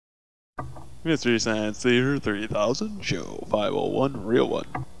Mystery Science Theater 3000, Show 501, Real One.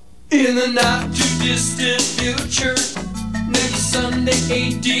 In the not too distant future, next Sunday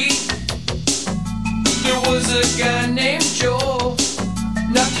AD, there was a guy named Joel,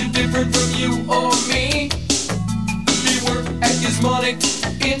 not too different from you or me. He worked at Gizmonic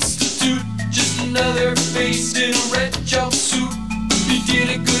Institute, just another face in a red jumpsuit. He did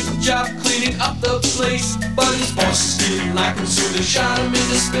a good job cleaning up the place, but his boss didn't like him, so they shot him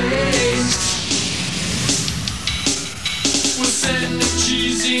into space. We'll send the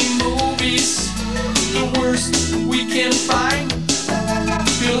cheesy movies, the worst we can find.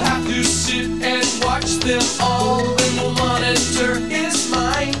 He'll have to sit and watch them all, then we'll monitor his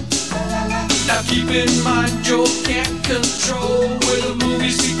mind. Now keep in mind, Joel can't control where the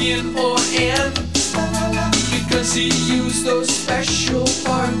movies begin or end, because he used those special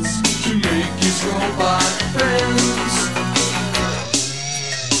parts to make his robot friends.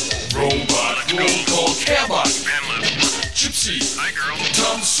 Robot, roll call, Cabot, Gypsy, hi girl,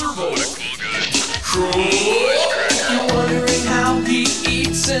 Tom Servo, what a cool guy, Croy. You're wondering how he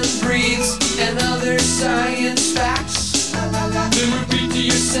eats and breathes and other science facts. Then repeat to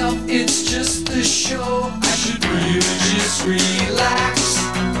yourself, it's just a show. I should really just relax.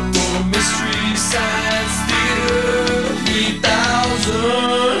 For Mystery Science Theater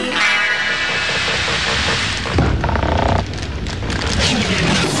 3000.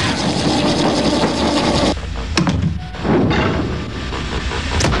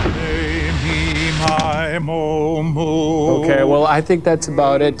 Okay, well, I think that's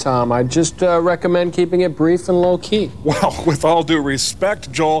about it, Tom. I just recommend keeping it brief and low-key. Well, with all due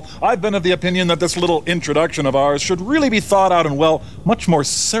respect, Joel, I've been of the opinion that this little introduction of ours should really be thought out and, well, much more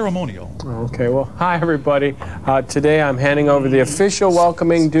ceremonial. Okay, well, hi, everybody. Today I'm handing over the official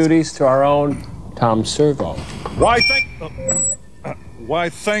welcoming duties to our own Tom Servo. Why,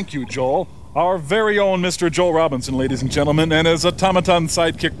 thank you, Joel. Our very own Mr. Joel Robinson, ladies and gentlemen, and his automaton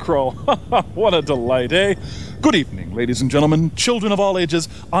sidekick Crow. What a delight, eh? Good evening, ladies and gentlemen, children of all ages.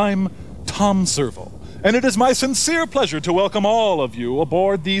 I'm Tom Servo, and it is my sincere pleasure to welcome all of you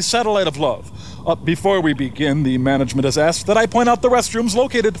aboard the Satellite of Love. Before we begin, the management has asked that I point out the restrooms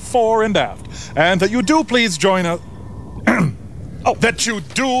located fore and aft, and that you do please join us... that you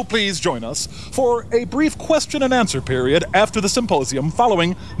do please join us for a brief question and answer period after the symposium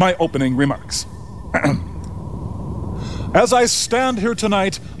following my opening remarks. As I stand here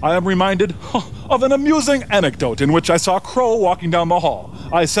tonight, I am reminded of an amusing anecdote in which I saw Crow walking down the hall.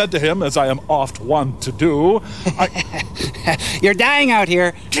 I said to him, as I am oft wont to do, You're dying out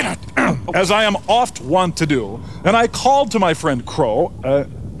here. As I am oft wont to do, and I called to my friend Crow,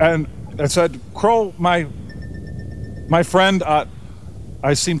 and I said, Crow, my friend,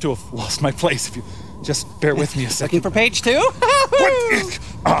 I seem to have lost my place. If you just bear with me a second. Looking for page 2?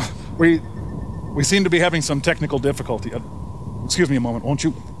 We seem to be having some technical difficulty. Excuse me a moment, won't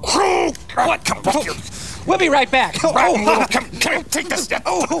you? Crow! What? Come here. We'll be right back. Come, take this.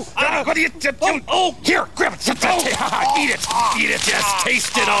 What do you do? Here, grab it. Eat it. Yes,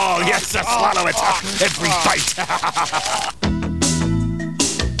 taste it all. Yes, swallow it. Every bite.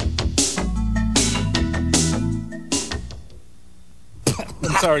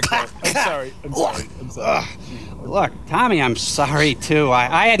 I'm sorry, Crow. I'm sorry. Look, Tommy, I'm sorry, too.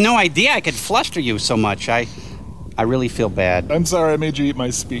 I had no idea I could fluster you so much. I really feel bad. I'm sorry I made you eat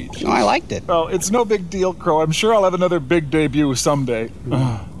my speech. No, I liked it. Well, it's no big deal, Crow. I'm sure I'll have another big debut someday.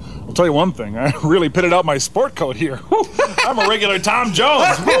 I'll tell you one thing. I really pitted out my sport coat here. I'm a regular Tom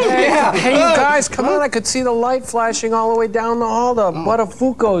Jones. Hey, you guys, come on. I could see the light flashing all the way down the hall. The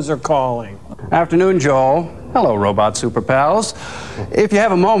Buttafuoco's are calling. Afternoon, Joel. Hello, Robot Super Pals. If you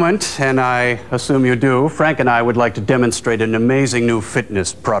have a moment, and I assume you do, Frank and I would like to demonstrate an amazing new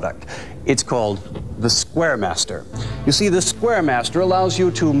fitness product. It's called the Squaremaster. You see, the Squaremaster allows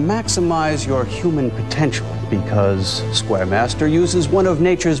you to maximize your human potential because Squaremaster uses one of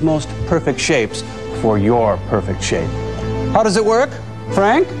nature's most perfect shapes for your perfect shape. How does it work,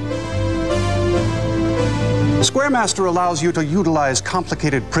 Frank? Squaremaster allows you to utilize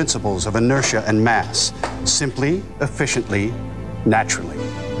complicated principles of inertia and mass simply, efficiently, naturally.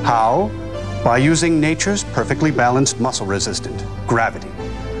 How? By using nature's perfectly balanced muscle resistant, gravity.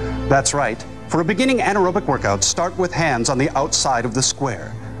 That's right. For a beginning anaerobic workout, start with hands on the outside of the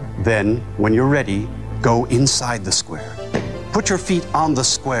square. Then, when you're ready, go inside the square. Put your feet on the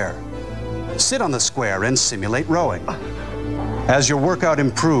square. Sit on the square and simulate rowing. As your workout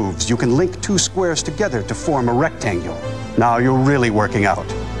improves, you can link two squares together to form a rectangle. Now you're really working out.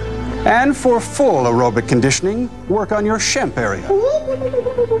 And for full aerobic conditioning, work on your shemp area.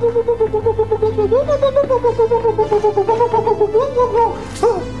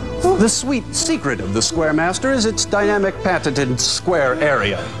 The sweet secret of the Square Master is its dynamic patented square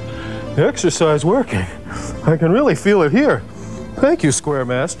area. The exercise working. I can really feel it here. Thank you, Square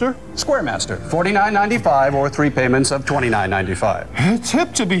Master. Square Master, $49.95 or 3 payments of $29.95. It's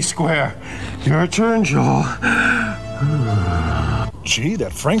hip to be square. Your turn, Joel. Gee,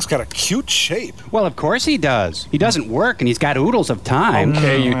 that Frank's got a cute shape. Well, of course he does. He doesn't work, and he's got oodles of time.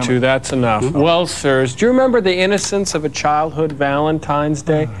 Okay, you two, that's enough. Well, sirs, do you remember the innocence of a childhood Valentine's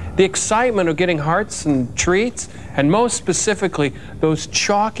Day? The excitement of getting hearts and treats? And most specifically, those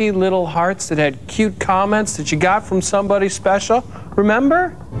chalky little hearts that had cute comments that you got from somebody special?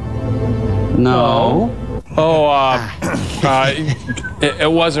 Remember? No. Oh,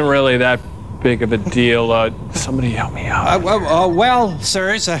 it wasn't really that big of a deal. Somebody help me out. Well,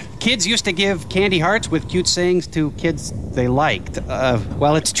 sirs, kids used to give candy hearts with cute sayings to kids they liked.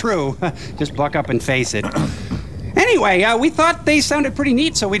 Well, it's true. Just buck up and face it. Anyway, we thought they sounded pretty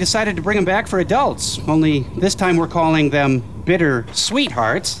neat, so we decided to bring them back for adults. Only this time we're calling them bitter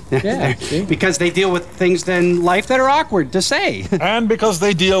sweethearts. Yeah, see? Because they deal with things in life that are awkward to say. And because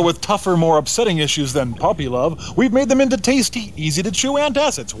they deal with tougher, more upsetting issues than puppy love, we've made them into tasty, easy-to-chew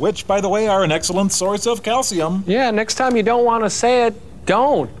antacids, which, by the way, are an excellent source of calcium. Yeah, next time you don't want to say it,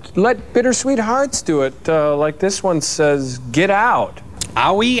 don't. Let bittersweet hearts do it. Like this one says, get out.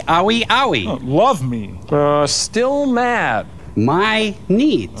 Owie, owie, owie. Oh, love me. Still mad. My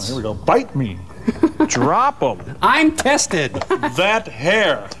needs. Here we go. Bite me. Drop them. I'm tested. That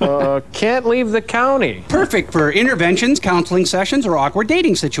hair. Can't leave the county. Perfect for interventions, counseling sessions, or awkward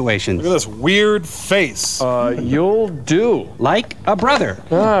dating situations. Look at this weird face. You'll do. Like a brother.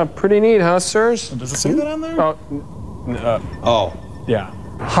 Pretty neat, huh, sirs? Does it say that on there? Oh. Yeah.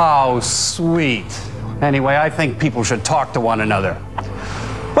 How sweet. Anyway, I think people should talk to one another.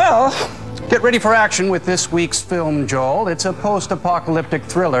 Well, get ready for action with this week's film, Joel. It's a post-apocalyptic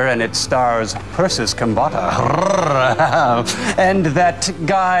thriller, and it stars Persis Kambata. And that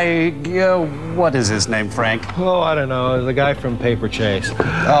guy, what is his name, Frank? Oh, I don't know. The guy from Paper Chase.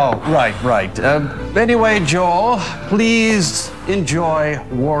 Oh, right. Anyway, Joel, please enjoy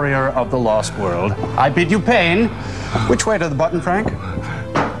Warrior of the Lost World. I bid you pain. Which way to the button, Frank?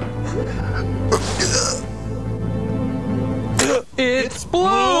 It's blue!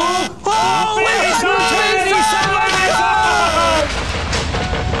 Holy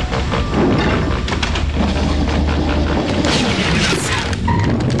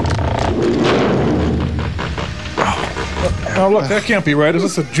Oh, look, that can't be right. Is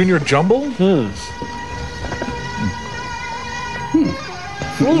this a junior jumble?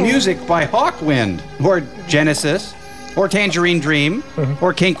 Music by Hawkwind, or Genesis, or Tangerine Dream,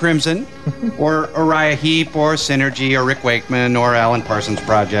 or King Crimson, or Uriah Heep, or Synergy, or Rick Wakeman, or Alan Parsons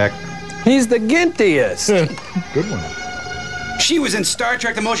Project. He's the gintiest. Good one. She was in Star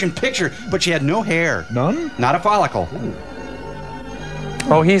Trek the Motion Picture, but she had no hair. None? Not a follicle.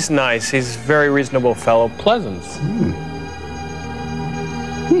 Oh, he's nice. He's a very reasonable fellow. Pleasance.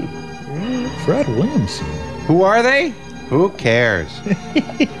 Fred Williamson. Who are they? Who cares?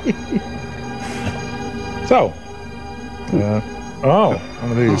 So.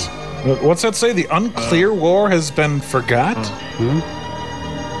 One of these. What's that say? The unclear war has been forgot?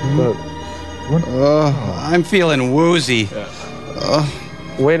 I'm feeling woozy.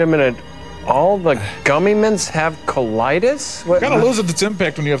 Wait a minute. All the gummy mints have colitis? What? Kind of loses its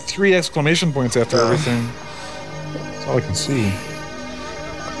impact when you have 3 exclamation points after everything. That's all I can see.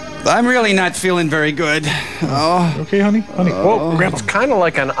 I'm really not feeling very good. Okay, honey? Whoa, Grandpa. It's kind of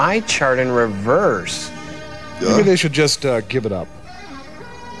like an eye chart in reverse. Maybe they should just give it up.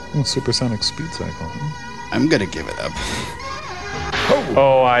 Supersonic speed cycle. I'm gonna give it up.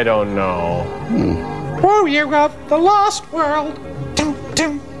 Oh, I don't know. Warrior of the Lost World.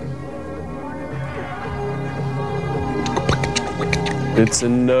 It's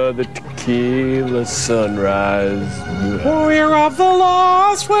another tequila sunrise. Warrior of the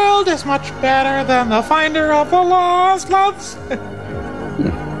Lost World is much better than the finder of the lost loves.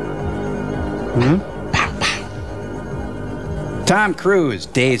 Tom Cruise,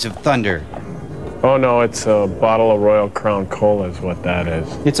 Days of Thunder. Oh, no, it's a bottle of Royal Crown Cola is what that is.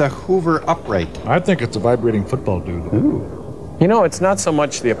 It's a Hoover upright. I think it's a vibrating football dude. You know, it's not so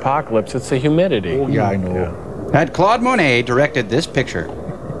much the apocalypse, it's the humidity. Oh, yeah, I know. Yeah. Had Claude Monet directed this picture.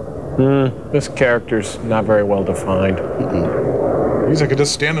 This character's not very well defined. Geez, I could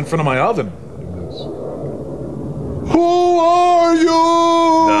just stand in front of my oven. Who are you?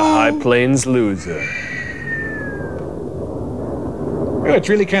 The High Plains Loser. Yeah, it's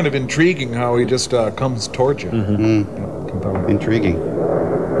really kind of intriguing how he just comes towards you. Intriguing.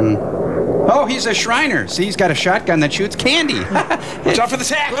 Oh, he's a Shriner. See, he's got a shotgun that shoots candy. Watch out for the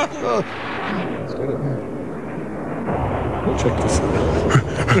sack! Check this out.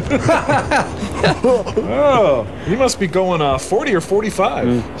 Oh, he must be going 40 or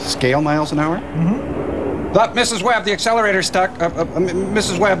 45. Scale miles an hour? Mm-hmm. Mrs. Webb, the accelerator's stuck.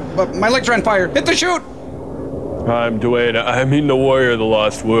 Mrs. Webb, my legs are on fire. Hit the chute! I'm Dwayne. I mean the warrior of the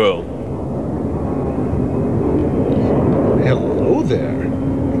lost world. Hello there.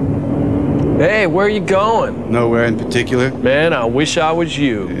 Hey, where are you going? Nowhere in particular. Man, I wish I was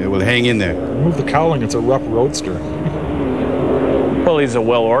you. Yeah, well, hang in there. Move the cowling, it's a rough roadster. Well, he's a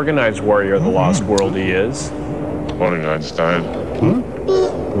well-organized warrior of the lost world, he is. Morning, Einstein.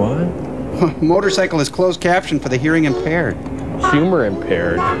 What? Motorcycle is closed caption for the hearing impaired. Humor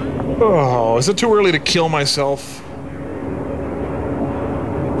impaired. Oh, is it too early to kill myself?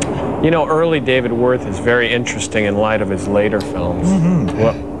 You know, early David Worth is very interesting in light of his later films.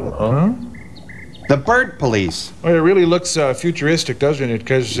 What? Huh? The Bird Police. Well, it really looks futuristic, doesn't it?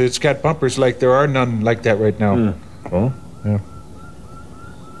 Because it's got bumpers like there are none like that right now. Oh? Yeah.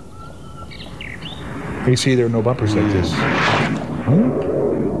 You see, there are no bumpers like this.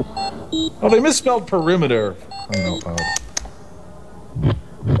 Oh, they misspelled perimeter. I know.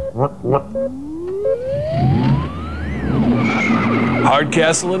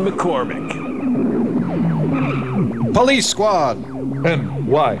 Hardcastle and McCormick. Police Squad.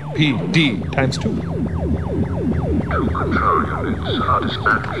 NYPD times 2. Control units are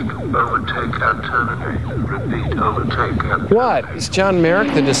dispatched. Overtake and terminate. Repeat, overtake and... What? Is John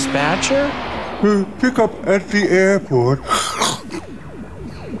Merrick the dispatcher? Pick up at the airport.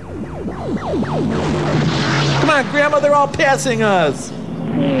 Come on, Grandma, they're all passing us.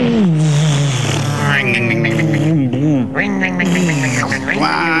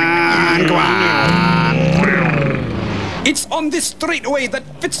 It's on this straightaway that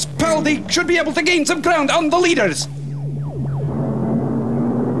Fitzpatrick should be able to gain some ground on the leaders.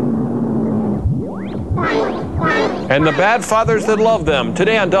 And the bad fathers that love them.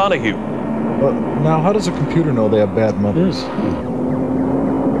 Today on Donahue. Now, how does a computer know they have bad mothers?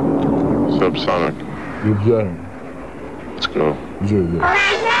 Subsonic. You've got it. Let's go.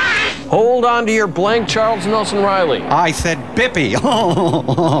 Hold on to your blank, Charles Nelson Riley. I said Bippy.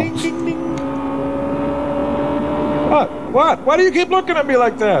 What? Why do you keep looking at me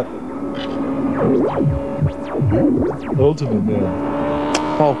like that? Ultimate Man.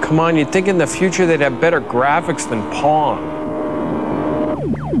 Oh, come on. You'd think in the future they'd have better graphics than Pong.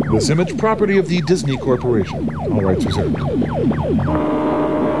 This image property of the Disney Corporation. All rights reserved.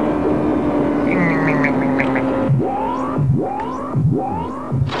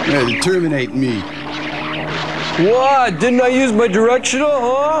 Terminate me. What? Didn't I use my directional,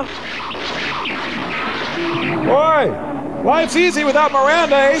 huh? Boy, life's easy without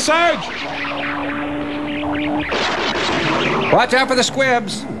Miranda, eh, Sarge? Watch out for the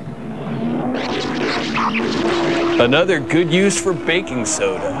squibs. Another good use for baking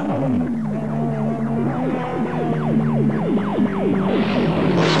soda.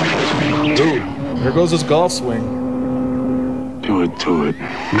 Dude, there goes his golf swing. Do it to it.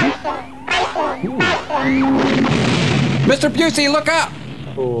 Mr. Busey, look up.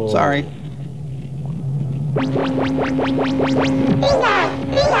 Oh. Sorry.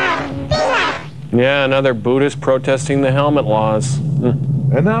 Yeah, another Buddhist protesting the helmet laws.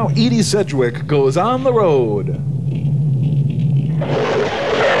 And now Edie Sedgwick goes on the road.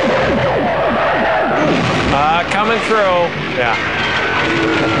 Coming through. Yeah.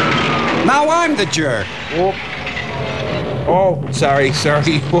 Now I'm the jerk. Oh, sorry.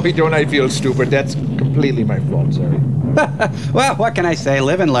 Boy, don't I feel stupid. That's completely my fault, sorry. Well, what can I say?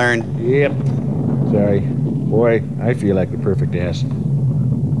 Live and learn. Yep. Sorry. Boy, I feel like the perfect ass.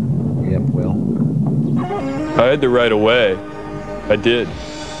 Yep, well. I had the right of way. I did.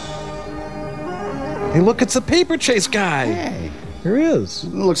 Hey, look, it's a paper chase guy. Hey, Here he is.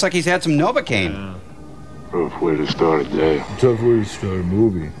 looks like he's had some Novocaine. Rough way to start a day. Tough way to start a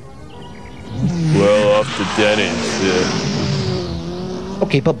movie. Well, off to Denny's.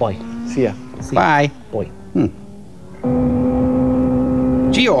 Okay, bye-bye. See ya. Bye. Boy.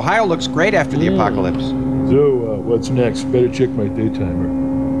 Gee, Ohio looks great after the apocalypse. So, what's next? Better check my daytimer.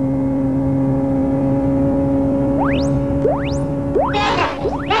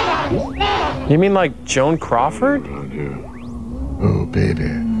 You mean like Joan Crawford? Around here. Oh, baby.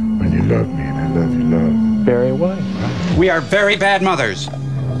 When you love me and I love you, love. Barry White. We are very bad mothers.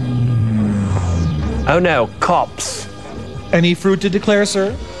 Oh no, cops. Any fruit to declare,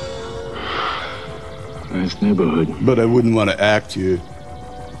 sir? Nice neighborhood. But I wouldn't want to act here.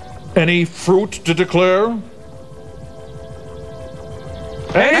 Any fruit to declare?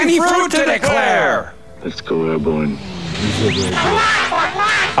 Any fruit to declare! Let's go airborne.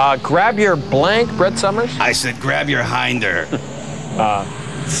 Grab your blank, Brett Summers. I said grab your hinder.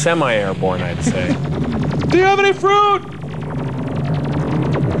 Semi-airborne, I'd say. Do you have any fruit?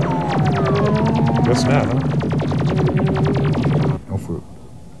 Guess not, huh? No fruit.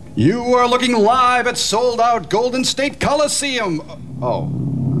 You are looking live at sold-out Golden State Coliseum. Oh.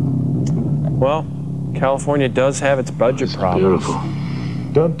 Well, California does have its budget problems. Beautiful.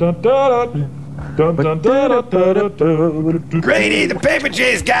 Dun dun dun dun dun dun dun dun. Grady, the paper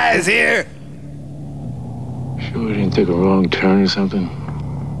chase guy is here. Sure we didn't take a wrong turn or something?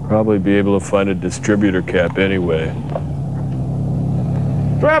 Probably be able to find a distributor cap anyway.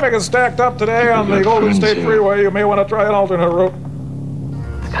 Traffic is stacked up today on the Golden State Freeway. You may want to try an alternate route.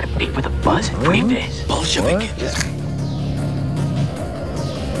 Got a beat with a buzz at Greenbiz. Bolshevik.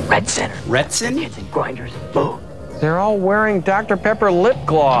 Red Center. Retson? Kids and grinders. Boo. They're all wearing Dr. Pepper lip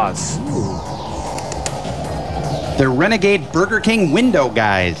gloss. They're renegade Burger King window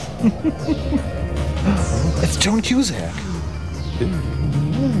guys. It's Joan Cusack.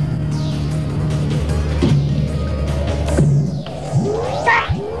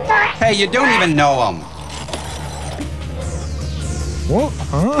 Hey, you don't even know them. What?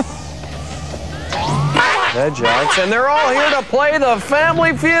 Huh? The jokes, and they're all here to play the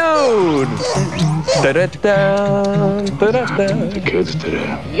Family Feud. Da-da-da, da-da-da. The kids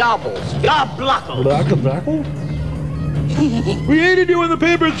today. Yobbles. Yoblockles. Blackle? We hated you in the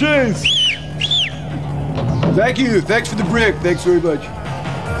paper chase. Thank you. Thanks for the brick. Thanks very much.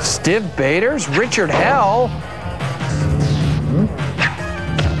 Stiv Bators, Richard Hell.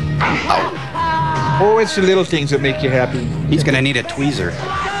 Oh, it's the little things that make you happy. He's gonna need a tweezer.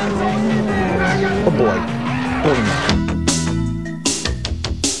 Oh, boy. Hold him up.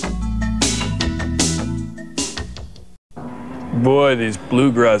 Boy, these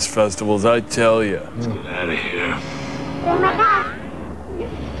bluegrass festivals, I tell you. Let's get out of here.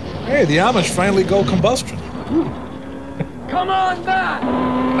 Hey, the Amish finally go combustion. Come on back.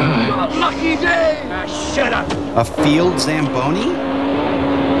 What a lucky day. Shut up. A field Zamboni?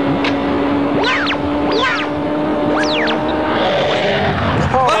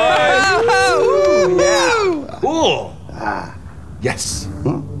 Cool. Yes.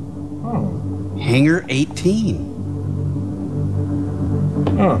 Hangar 18.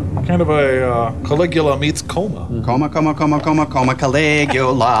 Huh. Kind of a Caligula meets coma. Coma,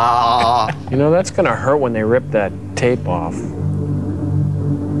 Caligula. You know, that's gonna hurt when they rip that tape off.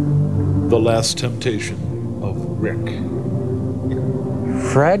 The Last Temptation of Rick.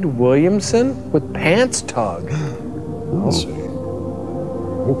 Fred Williamson with Pants Tug. I'll see.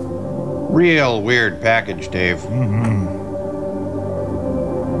 Real weird package, Dave.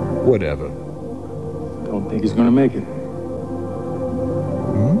 Whatever. Don't think he's gonna make it.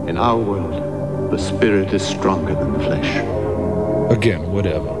 In our world, the spirit is stronger than the flesh. Again,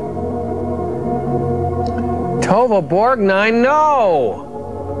 whatever. Tova Borgnine, no!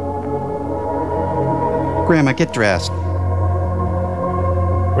 Grandma, get dressed.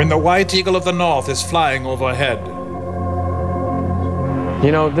 When the White Eagle of the North is flying overhead.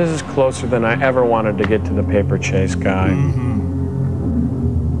 You know, this is closer than I ever wanted to get to the paper chase guy.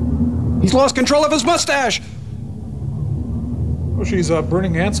 He's lost control of his mustache. Oh, she's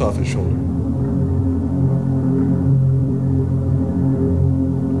burning ants off his shoulder.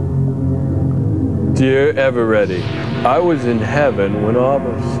 Dear Eveready, I was in heaven when all of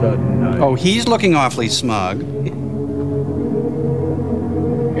a sudden I... Oh, he's looking awfully smug.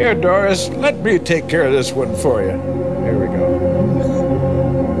 Here, Doris, let me take care of this one for you. Here we go.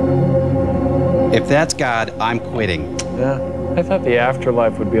 If that's God, I'm quitting. Yeah, I thought the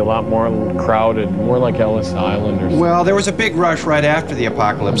afterlife would be a lot more crowded, more like Ellis Island or something. Well, there was a big rush right after the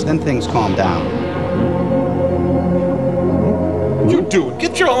apocalypse, then things calmed down. What you doing?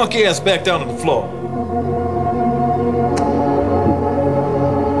 Get your honky ass back down on the floor.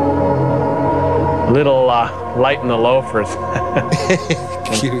 Little light in the loafers.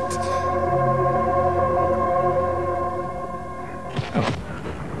 Cute.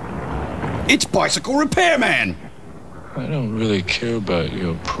 It's Bicycle Repairman! I don't really care about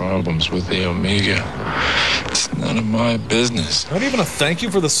your problems with the Omega. It's none of my business. Not even a thank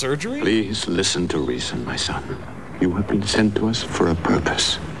you for the surgery? Please listen to reason, my son. You have been sent to us for a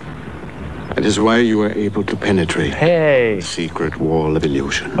purpose. That is why you were able to penetrate Hey! the secret wall of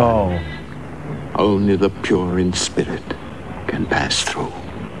illusion. Oh. Only the pure in spirit can pass through.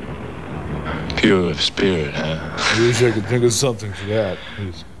 Pure of spirit, huh? I wish I could think of something for that.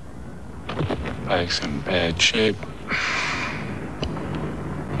 Please. Bike's in bad shape.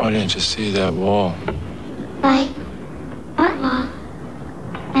 Why didn't you see that wall? What wall?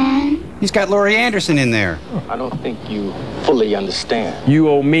 He's got Laurie Anderson in there. I don't think you fully understand. You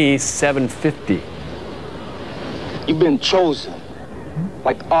owe me $750. You've been chosen.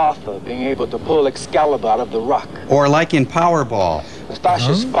 Like Arthur being able to pull Excalibur out of the rock. Or like in Powerball.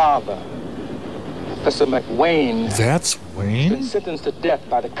 Nastasha's father, Professor McWayne. That's Has Wayne? been sentenced to death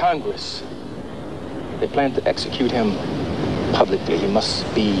by the Congress. They plan to execute him publicly. He must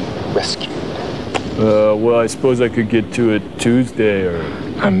be rescued. Well, I suppose I could get to it Tuesday or...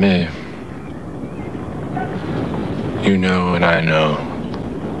 I may. You know and I know.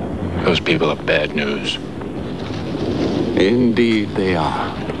 Those people are bad news. Indeed they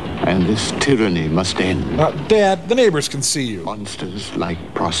are. And this tyranny must end. Dad, the neighbors can see you. Monsters like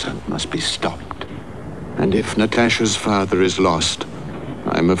Prosser must be stopped. And if Natasha's father is lost,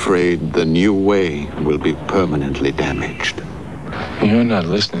 I'm afraid the new way will be permanently damaged. You're not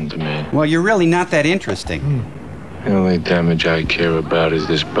listening to me. Well, you're really not that interesting. The only damage I care about is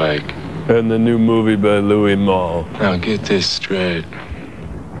this bike. And the new movie by Louis Malle. Now get this straight.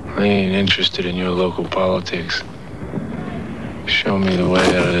 I ain't interested in your local politics. Show me the way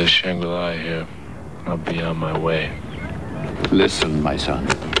out of this Shangri-La here. I'll be on my way. Listen, my son.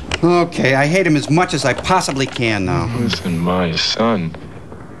 Okay, I hate him as much as I possibly can now. Listen, my son.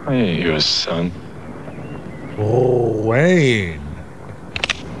 I ain't your son. Oh, Wayne.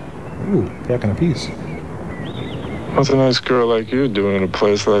 Ooh, back in a piece. What's a nice girl like you doing in a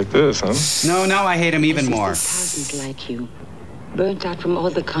place like this, huh? No, now I hate him even more. Thousands like you, burnt out from all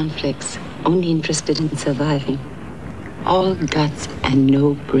the conflicts, only interested in surviving. All guts and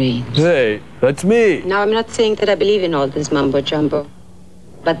no brains. Hey, that's me. Now, I'm not saying that I believe in all this mumbo-jumbo,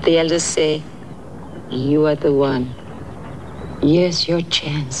 but the elders say, you are the one. Here's your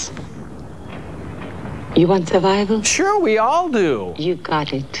chance. You want survival? Sure, we all do. You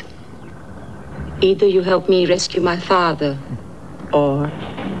got it. Either you help me rescue my father, or...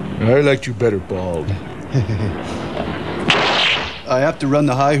 I liked you better bald. I have to run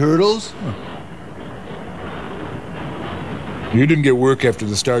the high hurdles? You didn't get work after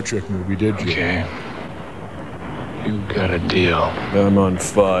the Star Trek movie, did you? Okay. You got a deal. I'm on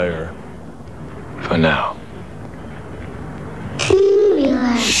fire. For now.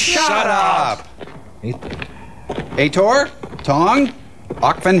 Shut up! Ator? Tong?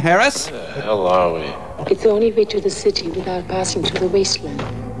 Okvan Harris? Where the hell are we? It's the only way to the city without passing through the wasteland.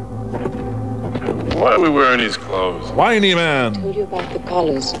 Why are we wearing these clothes? Whiny man. I told you about the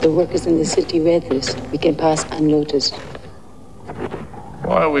collars. The workers in the city wear this. We can pass unnoticed.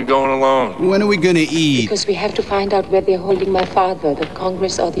 Why are we going alone? When are we gonna eat? Because we have to find out where they're holding my father, the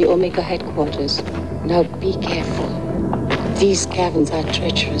Congress or the Omega headquarters. Now be careful. These caverns are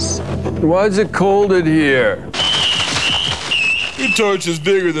treacherous. Why is it cold in here? Your torch is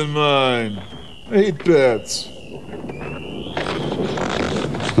bigger than mine. 8 bets.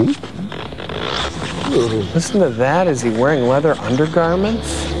 Listen to that. Is he wearing leather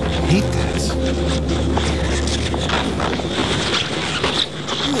undergarments? Hate this.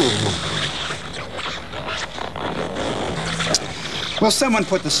 Will someone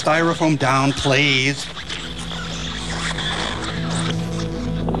put the styrofoam down, please?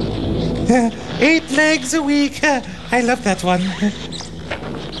 8 legs a week. I love that one.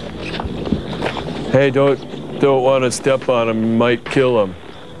 Hey, don't want to step on him. You might kill him.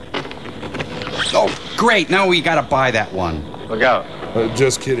 Oh, great. Now we gotta buy that one. Look out.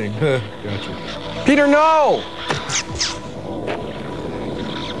 Just kidding. Gotcha. Peter, no!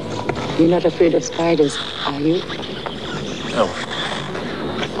 You're not afraid of spiders, are you? No.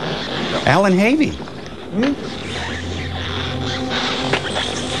 Alan Havey.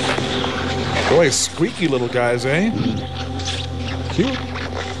 Boy, squeaky little guys, eh? Cute.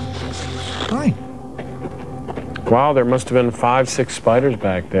 Fine. Wow, there must have been 5, 6 spiders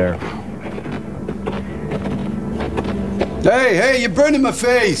back there. Hey, you're burning my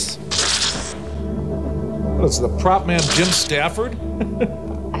face! What is the prop man, Jim Stafford?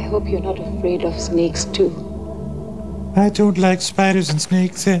 I hope you're not afraid of snakes, too. I don't like spiders and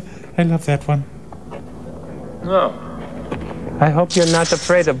snakes. I love that one. No. I hope you're not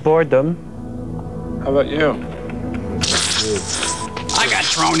afraid of boredom. How about you? I got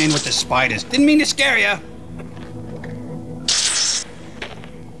thrown in with the spiders. Didn't mean to scare you.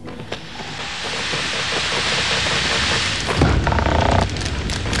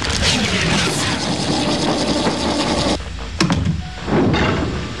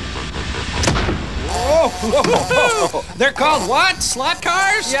 They're called what? Slot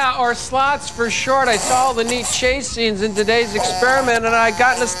cars? Yeah, or slots for short. I saw all the neat chase scenes in today's experiment, and I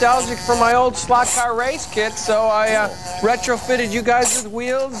got nostalgic for my old slot car race kit, so I retrofitted you guys with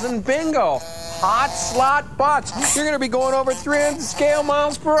wheels and bingo. hot slot butts. You're going to be going over 300 scale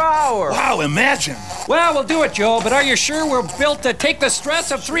miles per hour. Wow, imagine. Well, we'll do it, Joel, but are you sure we're built to take the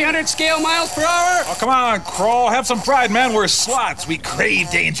stress of 300 scale miles per hour? Oh, come on, Kroll. Have some pride, man. We're slots. We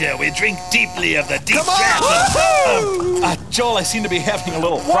crave danger. We drink deeply of the deep depths. Joel, I seem to be having a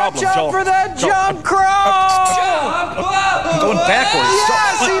little problem, Watch out Joel. for that jump, Crow! I'm going backwards.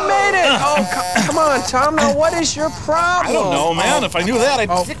 Yes, he made it! Oh, come on, Tom. Now, what is your problem? I don't know, man. If I knew that, I'd...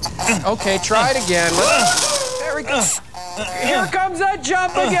 Okay, try it again. There we go. Here comes that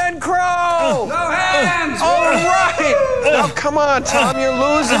jump again, Crow! No hands! All right! Now, come on, Tom. You're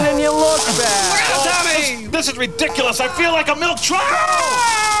losing and you look bad. Tommy! This is ridiculous. I feel like a milk truck.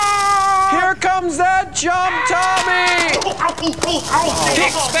 Here comes that jump, Tommy!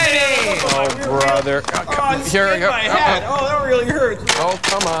 Kicks, baby! Oh, brother. Here we go. My head. Oh, that really hurts. Oh,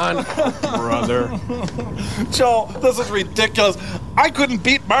 come on, brother. Joel, this is ridiculous. I couldn't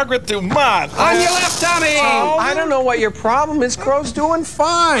beat Margaret Dumont. On your left, Tommy! I don't know what your problem is. Crow's doing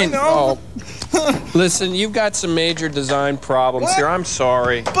fine. know. Listen, you've got some major design problems here. I'm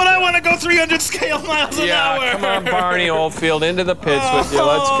sorry. But I want to go 300 scale miles an hour. Yeah, come on, Barney Oldfield, into the pits with you.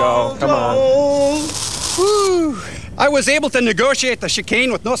 Let's go. Come on. Whew. I was able to negotiate the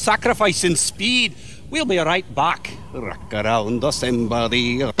chicane with no sacrifice in speed. We'll be right back. Rock around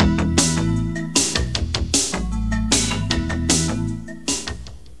somebody.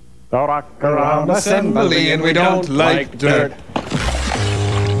 Rock around assembly and we don't like dirt.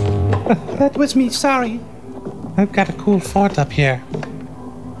 That was me, sorry. I've got a cool fort up here.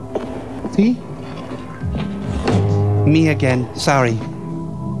 See? Me again, sorry.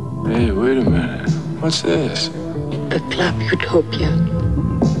 Hey, wait a minute. What's this? A Club Utopia.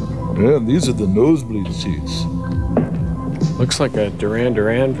 Man, these are the nosebleed seats. Looks like a Duran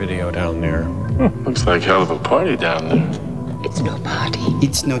Duran video down there. Looks like hell of a party down there. It's no party.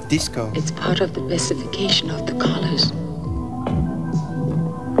 It's no disco. It's part of the specification of the colors.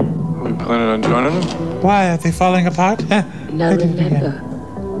 Are we planning on joining them? Why, are they falling apart? Now remember,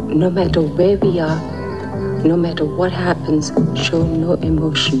 no matter where we are, no matter what happens, show no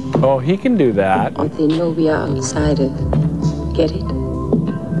emotion. Oh, he can do that. Or they know we are outsiders. Get it?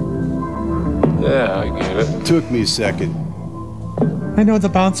 Yeah, I get it. Took me a second. I know the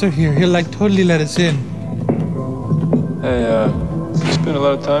bouncer here. He'll totally let us in. Hey, you spend a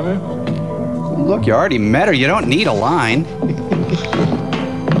lot of time here? Look, you already met her. You don't need a line.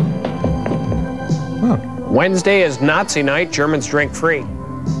 Wednesday is Nazi night. Germans drink free.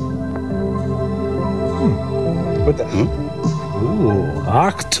 What the? Ooh,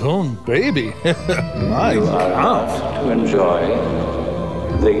 Achtung, baby. My God. To enjoy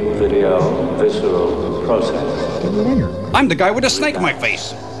the video visceral process. I'm the guy with a snake in my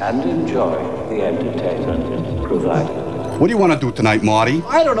face. And enjoy the entertainment provided. What do you want to do tonight, Marty?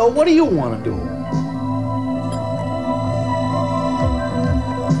 I don't know. What do you want to do?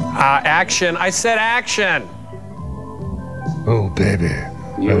 Action. I said action. Oh, baby.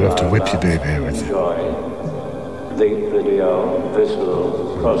 I love to whip you, baby. With Enjoy the video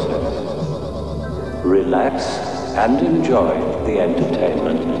visceral process. Relax and enjoy the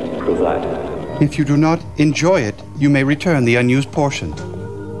entertainment provided. If you do not enjoy it, you may return the unused portion.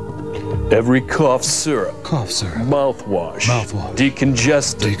 Every cough syrup, mouthwash,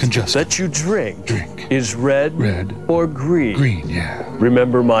 decongestant, that you drink is red, or green. Green, yeah.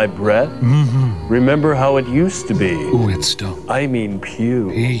 Remember my breath? Mm-hmm. Remember how it used to be? Ooh, it stunk. I mean pew.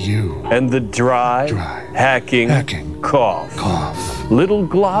 P-U. And the dry, hacking, cough. Little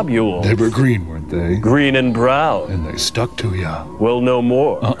globules. They were green, weren't they? Green and brown. And they stuck to ya. Well, no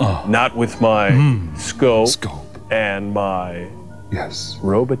more. Not with my scope. And my... Yes.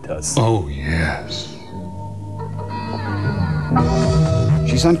 Robitus. Oh, yes.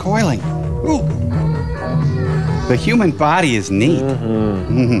 She's uncoiling. Ooh. The human body is neat.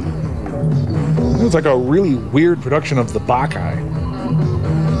 It was like a really weird production of the Bacchae.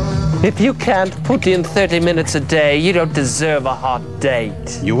 If you can't put in 30 minutes a day, you don't deserve a hot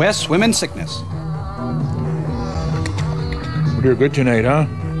date. U.S. women's sickness. You're good tonight, huh?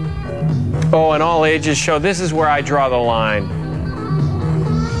 Oh, an all ages show. This is where I draw the line.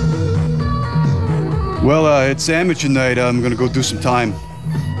 Well, it's amateur night. I'm gonna go do some time.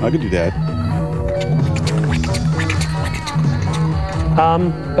 I can do that.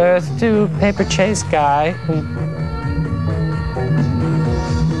 Earth to paper chase guy.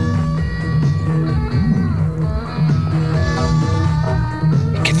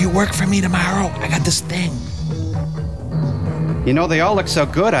 Can you work for me tomorrow? I got this thing. You know, they all look so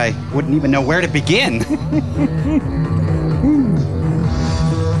good, I wouldn't even know where to begin.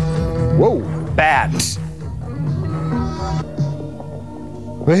 Whoa. Bats.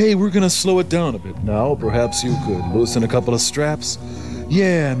 Well, hey, we're gonna slow it down a bit now. Perhaps you could loosen a couple of straps.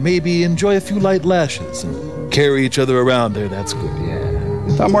 Yeah, maybe enjoy a few light lashes and carry each other around there. That's good, yeah.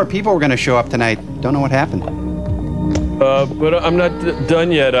 Thought more people were going to show up tonight. Don't know what happened. But I'm not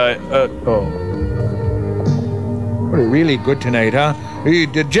done yet. Well, really good tonight, huh? Hey,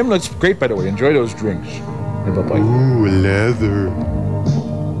 the gym looks great, by the way. Enjoy those drinks. Have a bite. Ooh, leather.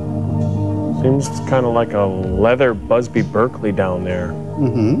 Seems kind of like a leather Busby Berkeley down there.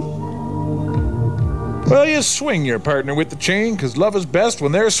 Mm-hmm. Well, you swing your partner with the chain, because love is best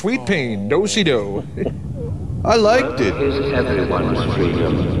when there's sweet pain. Do-si-do. I liked it. Is everyone's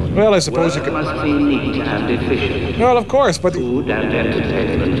freedom. Well, I suppose you Work could... must be neat and efficient. Well, of course, but... Food and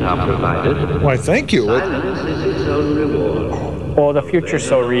entertainment are provided. Why, thank you. Silence is its own reward. Oh, the future's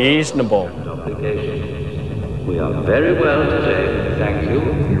so reasonable. We are very well today, thank you.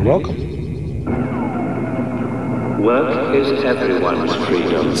 You're welcome. Work is everyone's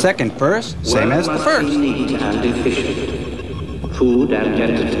freedom. Second verse, same as the first. Work must be neat and efficient. Food and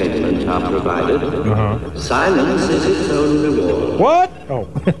entertainment are provided. Silence is its own reward. What? Oh.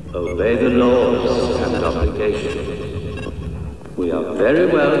 Obey the laws and obligations. We are very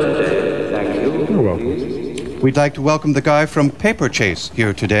well today, thank you. You're welcome. We'd like to welcome the guy from Paper Chase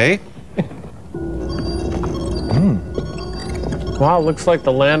here today. Wow, looks like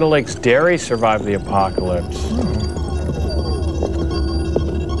the Land O'Lakes Dairy survived the apocalypse.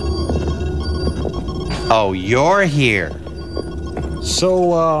 Oh, you're here.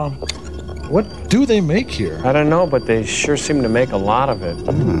 So, what do they make here? I don't know, but they sure seem to make a lot of it.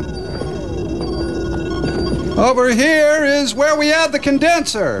 Over here is where we add the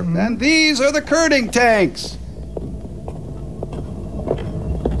condenser, and these are the curding tanks.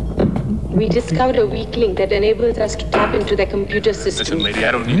 We discovered a weak link that enables us to tap into their computer system. Listen, lady,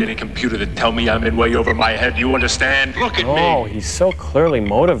 I don't need any computer to tell me I'm in way over my head. You understand? Look at me. Oh, he's so clearly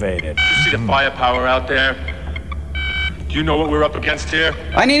motivated. You see the firepower out there? Do you know what we're up against here?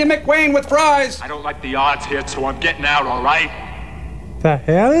 I need a McWayne with fries. I don't like the odds here, so I'm getting out, all right? The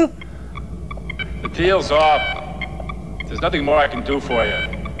hell? The deal's off. There's nothing more I can do for you.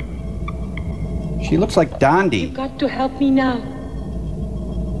 She looks like Dondi. You've got to help me now.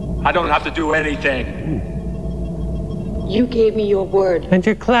 I don't have to do anything. You gave me your word. And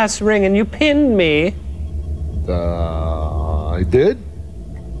your class ring, and you pinned me. I did?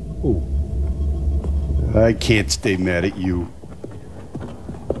 Ooh. I can't stay mad at you.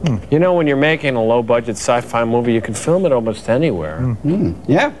 You know, when you're making a low-budget sci-fi movie, you can film it almost anywhere.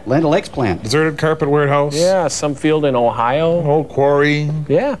 Yeah, Land O'Lakes plant. Deserted carpet warehouse? Yeah, some field in Ohio. Old quarry?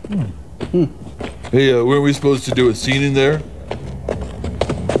 Yeah. Hey, weren't we supposed to do a scene in there?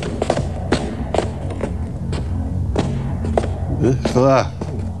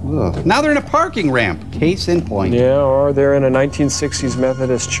 Now they're in a parking ramp. Case in point. Yeah, or they're in a 1960s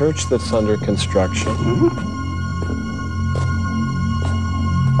Methodist church that's under construction.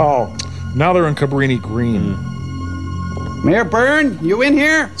 Oh, now they're in Cabrini Green. Mayor Byrne, you in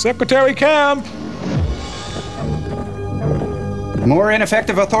here? Secretary Camp! More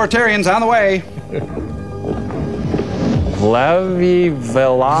ineffective authoritarians on the way.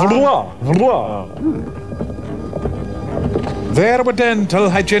 There were dental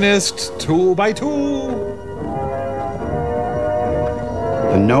hygienists, 2 by 2.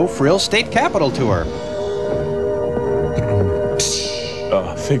 The No Frill State Capitol Tour.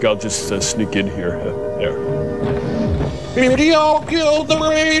 I think I'll just sneak in here. There. Video killed the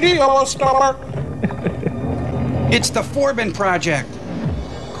radio star. It's the Forbin Project.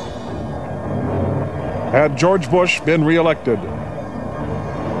 Had George Bush been reelected?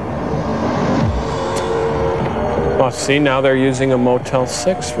 Oh, see, now they're using a Motel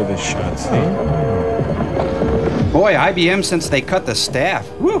 6 for this shot, see? Boy, IBM since they cut the staff.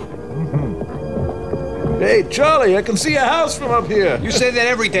 Woo! Hey, Charlie, I can see a house from up here. You say that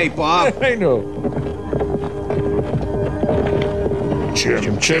every day, Bob. I know.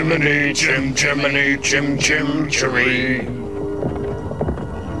 Chim chimney, chim chimney, chim chim cheree.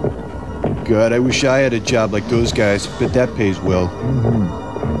 God, I wish I had a job like those guys, but that pays well.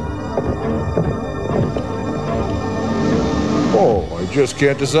 Oh, I just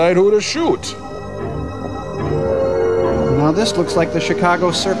can't decide who to shoot. Now this looks like the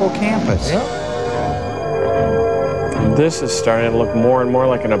Chicago Circle campus. Yeah. This is starting to look more and more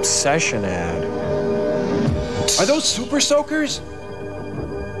like an obsession ad. Are those super soakers?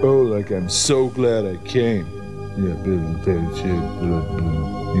 Oh, like I'm so glad I came. Yeah, baby,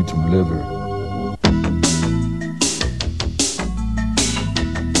 need some liver.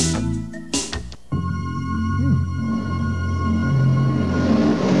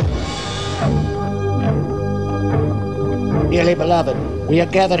 Billy beloved. We are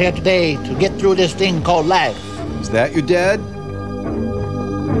gathered here today to get through this thing called life. Is that your dad?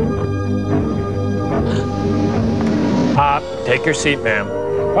 Take your seat, ma'am.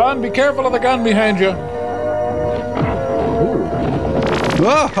 Hon, be careful of the gun behind you.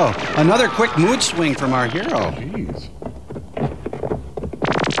 Whoa, another quick mood swing from our hero. Jeez.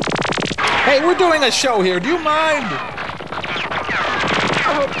 Hey, we're doing a show here. Do you mind?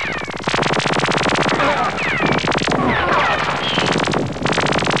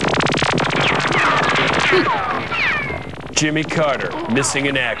 Jimmy Carter, missing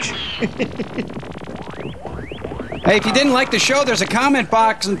in action. Hey, if you didn't like the show, there's a comment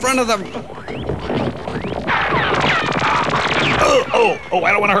box in front of the... Oh,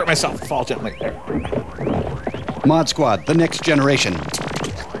 I don't want to hurt myself. Fall gently. There. Mod Squad, the next generation.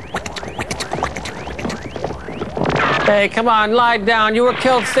 Hey, come on, lie down. You were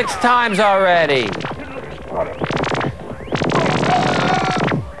killed 6 times already.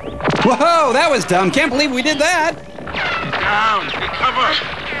 Whoa, that was dumb. Can't believe we did that. Down! Get cover!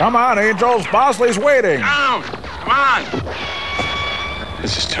 Come on, Angels. Bosley's waiting. Down! Come on!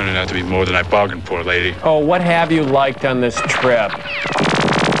 This is turning out to be more than I bargained for, lady. Oh, what have you liked on this trip?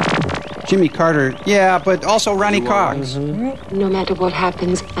 Jimmy Carter, yeah, but also Ronnie Cox. No matter what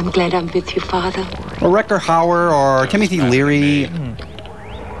happens, I'm glad I'm with you, Father. Or Wrecker Hauer, or Timothy Leary.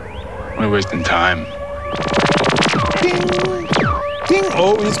 We're wasting time. Ding! Ding!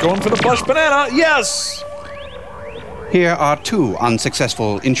 Oh, he's going for the plush banana. Yes! Here are 2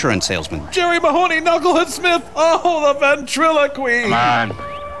 unsuccessful insurance salesmen. Jerry Mahoney, Knucklehead Smith. Oh, the ventriloquy. Come on.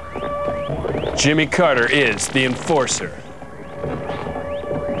 Jimmy Carter is the enforcer.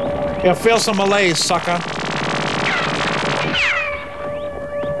 Yeah, feel some malaise, sucker.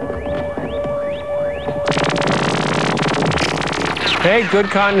 Hey, good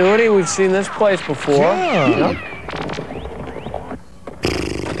continuity. We've seen this place before. Yeah.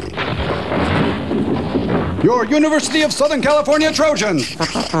 Your University of Southern California Trojans.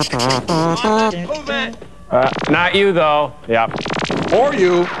 Not you, though. Yep. Or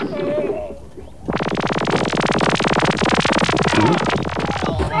you.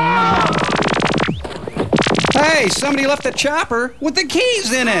 Hey, somebody left a chopper with the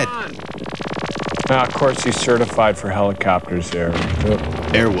keys in it. Of course, he's certified for helicopters there.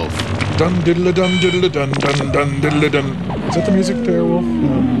 Airwolf. Dun diddle dun diddle dun dun dun diddle dun. Is that the music to Airwolf?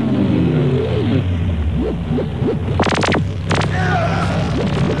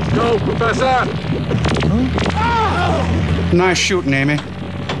 Go, Professor! Nice shooting, Amy.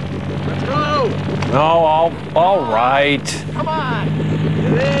 Let's go! No, all right. Come on!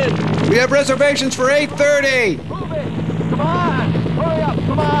 Get in! We have reservations for 8:30. Move it! Come on! Hurry up!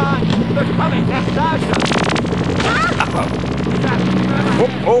 Come on! They're coming! That's Sasha!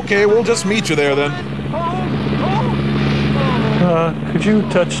 Oh, okay, we'll just meet you there then. Could you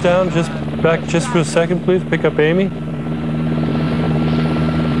touch down back for a second, please? Pick up Amy.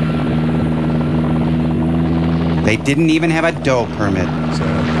 They didn't even have a dough permit.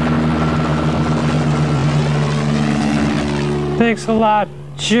 Thanks a lot,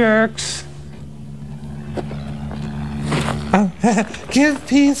 jerks. Give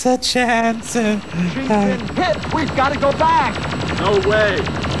peace a chance. She's been hit! We've got to go back! No way!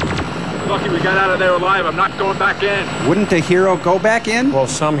 Lucky we got out of there alive. I'm not going back in. Wouldn't the hero go back in? Well,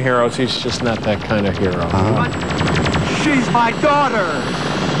 some heroes, he's just not that kind of hero. She's my daughter!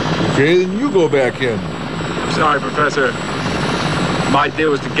 Okay, then you go back in. I'm sorry, Professor. My deal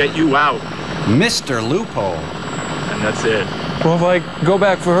was to get you out. Mr. Loophole. And that's it. Well, if I go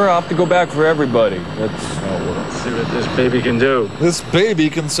back for her, I'll have to go back for everybody. That's how it works. See what this baby can do. This baby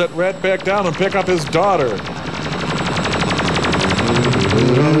can set Rat back down and pick up his daughter.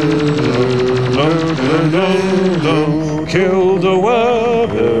 Kill the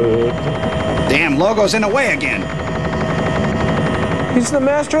weather. Damn, Logo's in the way again. He's the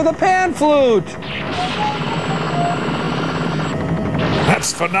master of the pan flute.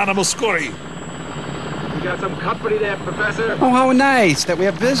 That's Fernando Muscuri. You got some company there, Professor. Oh, how nice that we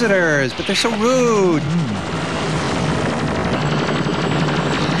have visitors, but they're so rude.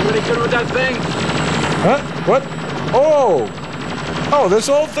 You any good with that thing? Huh? What? Oh, this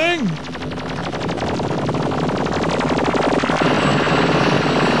whole thing.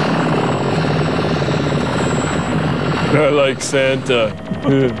 I like Santa.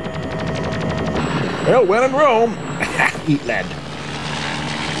 Well, when in Rome, eat lead.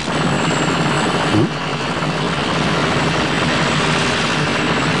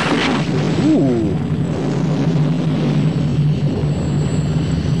 Ooh.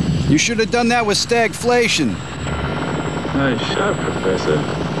 You should have done that with stagflation. Nice shot, Professor.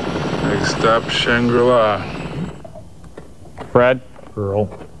 Next stop, Shangri-La. Fred? Girl.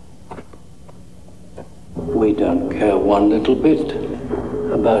 We don't care one little bit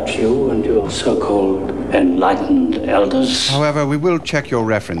about you and your so-called enlightened elders. However, we will check your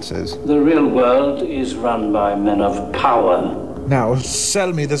references. The real world is run by men of power. Now,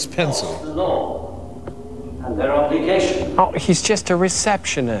 sell me this pencil. The law and their obligation. Oh, he's just a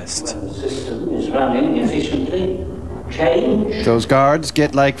receptionist. When the system is running efficiently, change. Those guards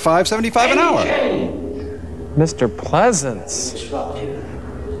get like $5.75 an hour. Mr. Pleasance. Disruptive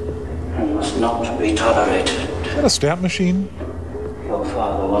and must not be tolerated. Is that a stamp machine? Your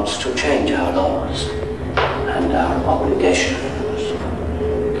father wants to change our laws and our obligations.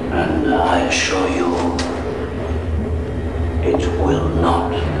 And I assure you, it will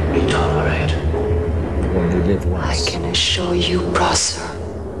not be tolerated. Only live once. I can assure you, Prosser,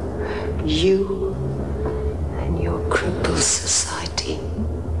 you and your crippled society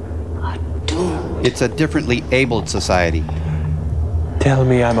are doomed. It's a differently abled society. Tell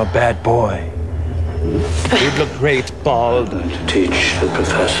me I'm a bad boy. You look great, bald. I'm going to teach the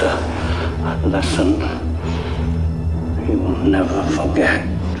professor a lesson he will never forget.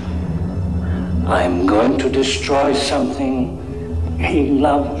 I'm going to destroy something he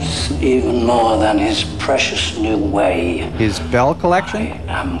loves even more than his precious new way. His bell collection?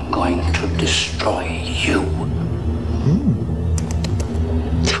 I am going to destroy you.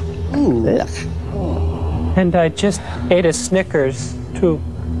 And I just ate a Snickers, too.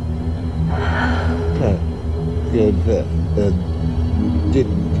 Did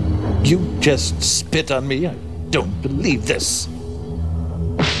you just spit on me? I don't believe this.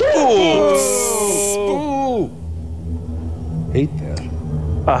 Oh! Hate that.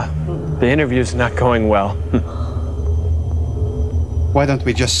 The interview's not going well. Why don't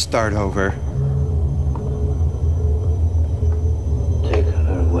we just start over? Take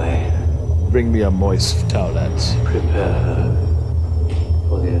her away. Bring me a moist towelette. Prepare her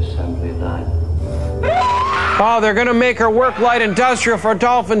for the assembly line. Oh, they're gonna make her work light industrial for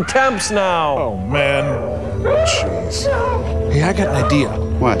Dolphin Temps now. Oh, man. Jeez. Hey, I got an idea.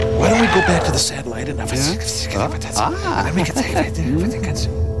 What? Why don't we go back to the satellite and have a...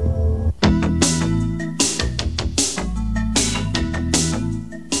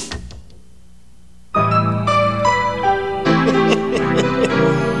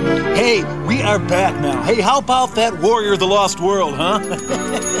 Hey, we are back now. Hey, how about that Warrior of the Lost World, huh?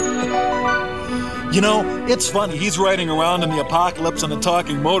 You know, it's funny. He's riding around in the apocalypse on a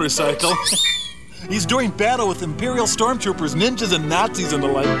talking motorcycle. He's doing battle with Imperial stormtroopers, ninjas, and Nazis and the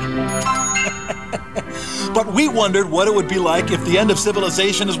like. But we wondered what it would be like if the end of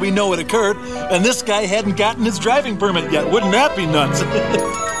civilization as we know it occurred, and this guy hadn't gotten his driving permit yet. Wouldn't that be nuts?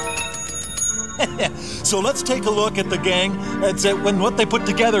 So let's take a look at the gang and what they put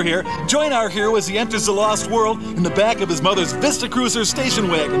together here. Join our hero as he enters the Lost World in the back of his mother's Vista Cruiser station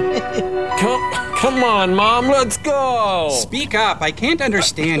wagon. Come on, Mom, let's go. Speak up. I can't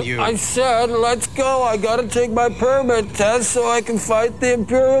understand you. I said, let's go. I gotta take my permit test so I can fight the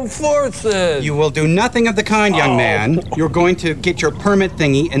Imperial forces. You will do nothing of the kind, young man. You're going to get your permit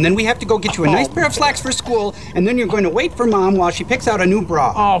thingy, and then we have to go get you a nice pair of slacks for school, and then you're going to wait for Mom while she picks out a new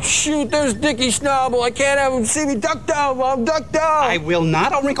bra. Oh, shoot, there's Dickie Schnabel. I can't have him see me. Duck down, Mom, duck down. I will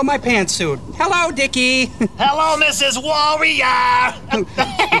not. I'll wrinkle my pantsuit. Hello, Dickie. Hello, Mrs. Warrior.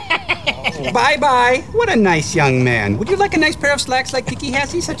 Bye-bye. What a nice young man. Would you like a nice pair of slacks like Dickie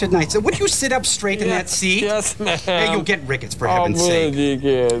has? He's such a nice... Would you sit up straight in that seat? Yes, ma'am. Hey, you'll get rickets, for heaven's sake.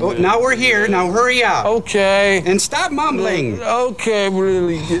 Again, oh, now we're here. Now hurry up. Okay. And stop mumbling. Okay,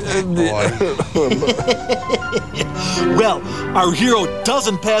 really good. Well, our hero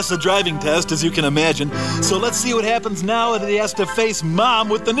doesn't pass the driving test, as you can imagine. So let's see what happens now that he has to face Mom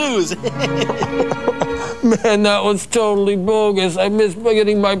with the news. Man, that was totally bogus. I missed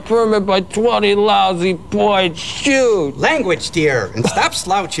getting my permit by 20 lousy points. Shoot. Language, dear, and stop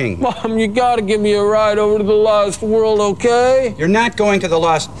slouching. Mom, you gotta give me a ride over to the Lost World, okay? You're not going to the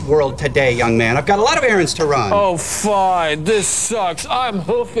Lost World today, young man. I've got a lot of errands to run. Oh, fine. This sucks. I'm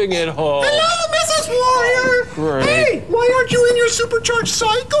hoofing it home. Hello, Mrs. Warrior. Great. Hey, why aren't you in your supercharged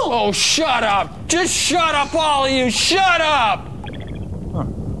cycle? Oh, shut up. Just shut up, all of you. Shut up.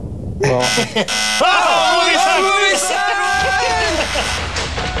 Well. Movie siren!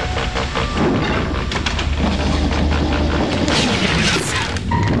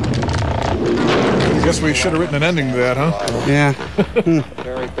 I guess we should have written an ending to that, huh? Yeah.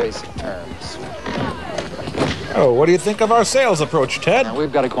 Very basic terms. Oh, what do you think of our sales approach, Ted? Now,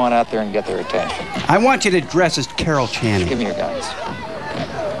 we've got to go on out there and get their attention. I want you to dress as Carol Channing. Give me your guns.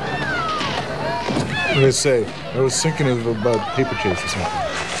 What did I say? I was thinking about paper chase or something.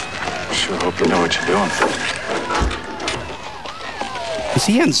 Sure hope you know what you're doing. Is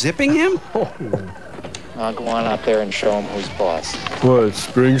he unzipping him? I'll go on out there and show him who's boss. What,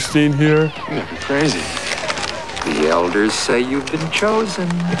 Springsteen here? You're crazy. The elders say you've been chosen.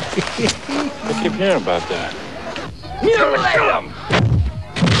 I keep hearing about that. Mutilate him!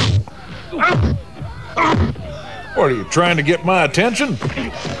 What, are you trying to get my attention?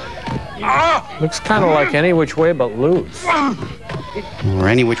 Looks kind of like any which way but loose. Or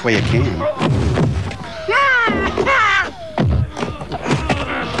any which way you can.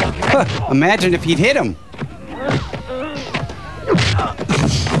 Huh, imagine if he'd hit him.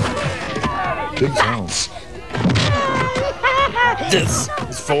 Big sounds. This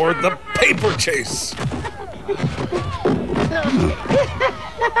is for the paper chase.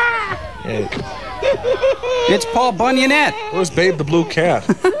 Hey. It's Paul Bunyanette. Where's Babe the Blue Cat?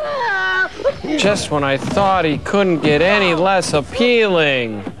 Just when I thought he couldn't get any less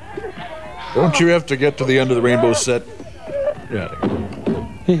appealing. Don't you have to get to the end of the rainbow set? Yeah.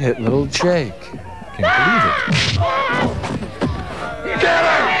 He hit little Jake. Can't believe it.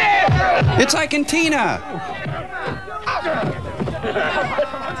 It's Ike and Tina.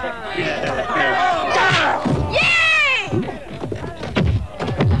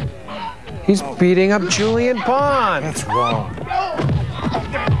 He's beating up Julian Bond. That's wrong.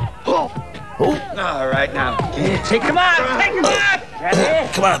 All right, now. Take him out! Take him out!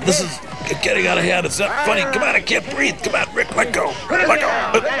 Come on, this is getting out of hand. It's not funny. Come on, I can't breathe. Come on, Rick, let go. Let go.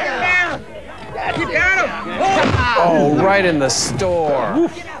 You got him! Oh, right in the store.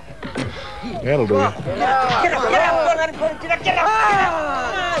 That'll do. Get up!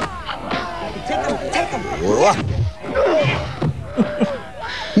 Take him!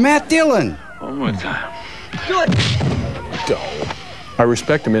 Matt Dillon. One more time. Do it! I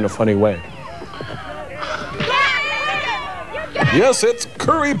respect him in a funny way. Yes, it's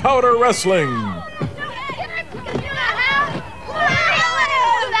Curry Powder Wrestling.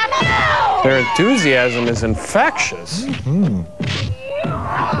 Their enthusiasm is infectious.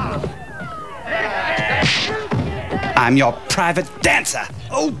 I'm your private dancer.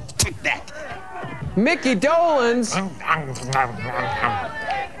 Oh, take that. Mickey Dolenz.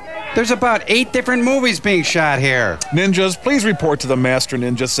 There's about 8 different movies being shot here. Ninjas, please report to the Master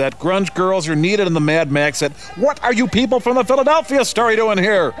Ninja set. Grunge girls are needed in the Mad Max set. What are you people from the Philadelphia story doing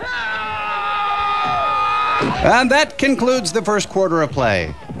here? And that concludes the first quarter of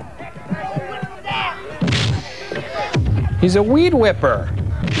play. He's a weed whipper.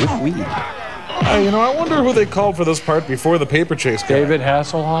 With weed. I wonder who they called for this part before the paper chase guy. David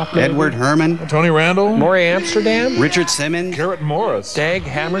Hasselhoff. maybe? Edward Herman. Tony Randall. Maury Amsterdam. Richard Simmons. Garrett Morris. Dag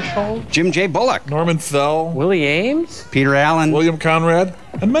Hammarskjöld. Jim J. Bullock. Norman Thell. Willie Ames. Peter Allen. William Conrad.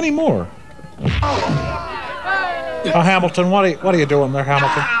 And many more. Hamilton, what are you doing there,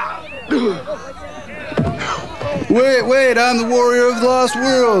 Hamilton? Wait, I'm the warrior of the lost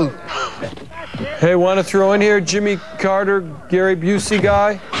world. Hey, want to throw in here Jimmy Carter, Gary Busey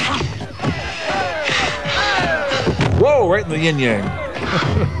guy? Whoa, right in the yin-yang.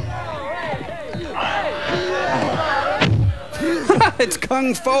 It's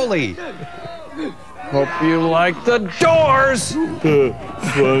Kung Foley. Hope you like the Doors.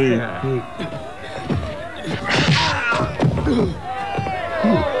 Funny.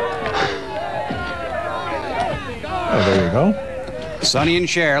 Oh, there you go. Sonny and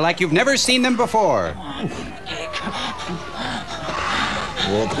Cher, like you've never seen them before.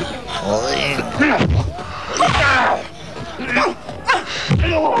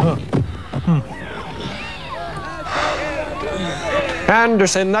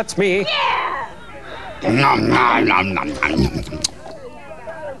 Anderson, that's me. Nom, nom, nom, nom,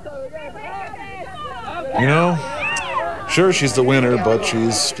 nom. Sure, she's the winner, but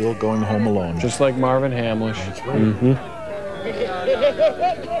she's still going home alone. Just like Marvin Hamlish. That's right.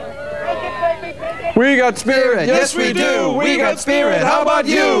 We got spirit. Yes, we do. We got spirit. How about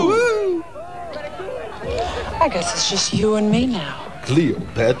you? I guess it's just you and me now.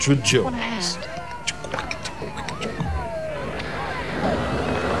 Cleopatra Jones.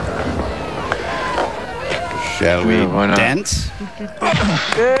 Shall we dance? All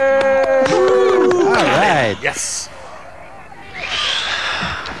right. Yes.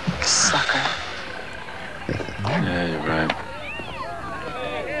 Sucker. Yeah, you're right.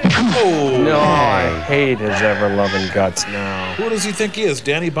 Oh, No, I hate his ever-loving guts now. Who does he think he is?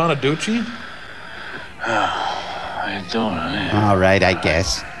 Danny Bonaducci? How you doing, honey? All right, I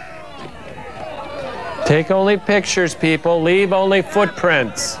guess. Take only pictures, people. Leave only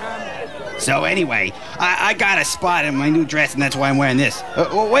footprints. So anyway, I got a spot in my new dress, and that's why I'm wearing this.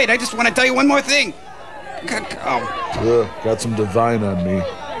 Wait, I just want to tell you one more thing. Oh. Got some divine on me.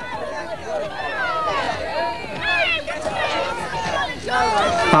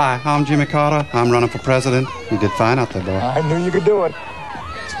 Hi, I'm Jimmy Carter. I'm running for president. You did fine out there, boy. I knew you could do it.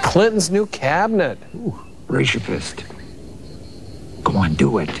 Clinton's new cabinet. Ooh, raise your fist. Go on,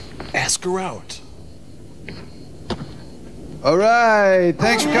 do it. Ask her out. All right,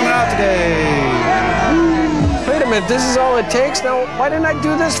 thanks for coming out today. Wait a minute, this is all it takes? Now, why didn't I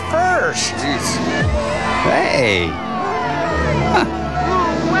do this first? Jeez. Hey. Huh.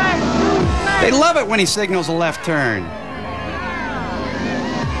 They love it when he signals a left turn.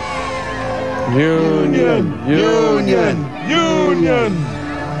 Union.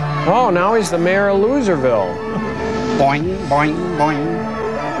 Oh, now he's the mayor of Loserville. Boing, boing, boing.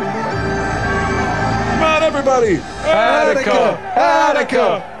 Come on, everybody! Attica!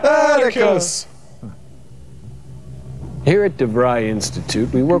 Attica! Atticus! Here at DeVry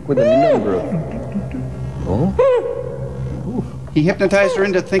Institute, we work with a number of... Oh? He hypnotized her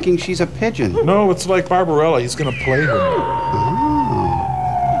into thinking she's a pigeon. No, it's like Barbarella. He's gonna play her.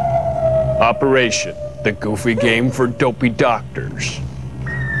 Operation, the goofy game for dopey doctors.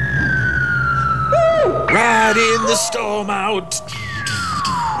 Ride in the storm out.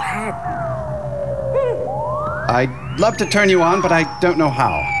 I'd love to turn you on, but I don't know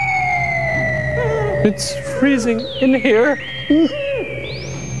how. It's freezing in here.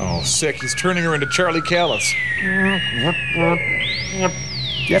 Oh, sick. He's turning her into Charlie Callis. You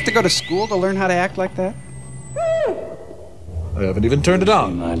have to go to school to learn how to act like that? I haven't even turned it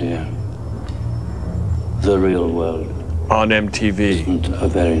on. My dear, the real world on MTV isn't a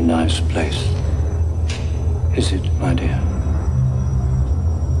very nice place, is it, my dear?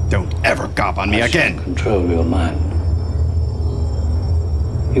 Don't ever gop on me again. Control your mind.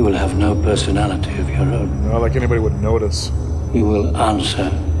 You will have no personality of your own. Not like anybody would notice. You will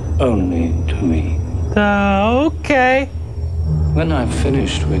answer only to me. Okay. When I've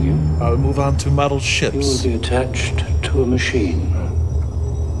finished with you, I'll move on to model ships. You will be attached to a machine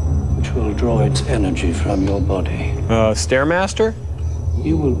which will draw its energy from your body. Stairmaster?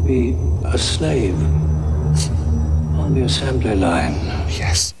 You will be a slave on the assembly line.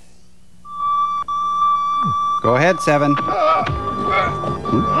 Yes. Go ahead, Seven.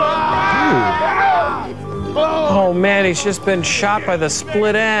 Oh man, he's just been shot by the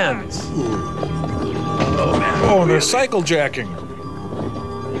split ends. Oh, and they're cycle jacking.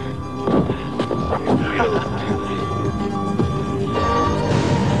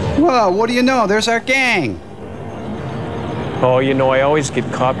 Well, what do you know? There's our gang. Oh, you know, I always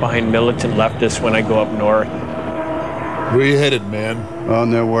get caught behind militant leftists when I go up north. Where you headed, man? Oh,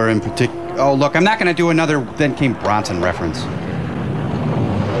 nowhere in particular. Oh, look, I'm not going to do another Then Came Bronson reference.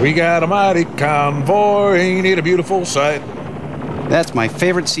 We got a mighty convoy, ain't it a beautiful sight? That's my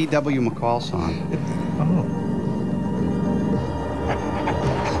favorite C.W. McCall song.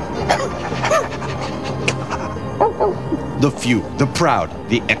 The few, the proud,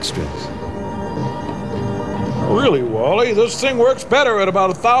 the extras. Really, Wally, this thing works better at about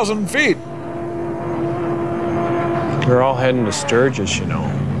 1,000 feet. We're all heading to Sturgis, you know.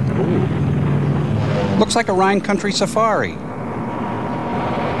 Ooh. Looks like a Rhine country safari.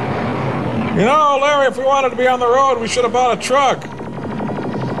 You know, Larry, if we wanted to be on the road, we should have bought a truck.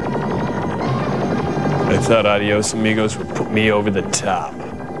 I thought Adios Amigos would put me over the top.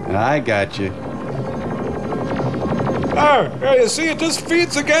 I got you. Oh, yeah, you see, it just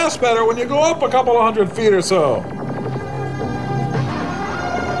feeds the gas better when you go up a couple of 100 feet or so.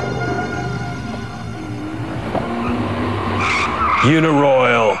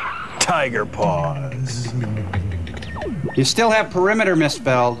 Uniroyal Tiger Paws. You still have perimeter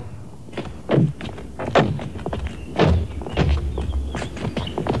misspelled.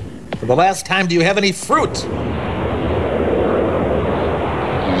 For the last time, do you have any fruit?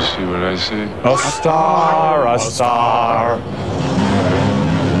 You see what I see? A star, a star.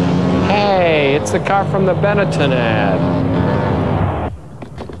 Hey, it's the car from the Benetton ad.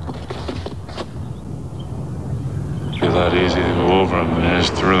 Be a lot easier to go over them than it is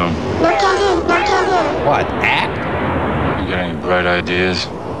through them. What, act? You got any bright ideas?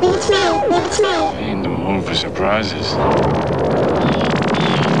 Ain't in the mood for surprises.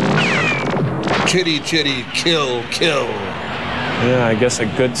 Chitty, chitty, kill, kill. Yeah, I guess a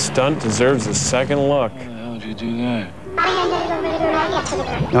good stunt deserves a second look. How the hell did you do that?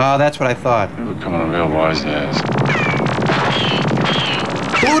 Oh, that's what I thought. You're becoming a real wise ass.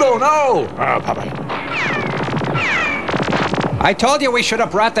 Pluto, no! Ah, Popeye. I told you we should have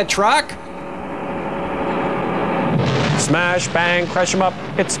brought the truck. Smash, bang, crush 'em up.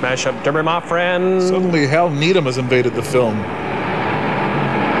 It's smash up derby, my friend. Suddenly, Hal Needham has invaded the film.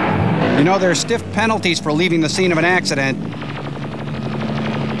 You know, there are stiff penalties for leaving the scene of an accident.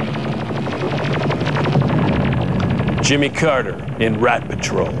 Jimmy Carter in Rat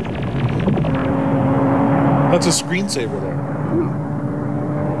Patrol. That's a screensaver there.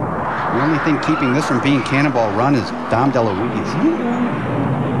 The only thing keeping this from being Cannonball Run is Dom DeLuise.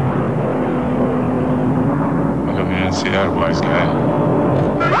 How come you didn't see that, wise guy?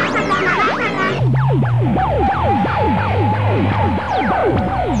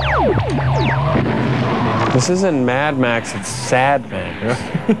 This isn't Mad Max, it's Sad Max.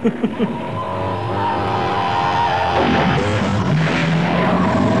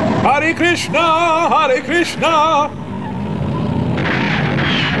 Hare Krishna, Hare Krishna.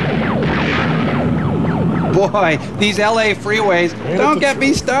 Boy, these LA freeways, don't get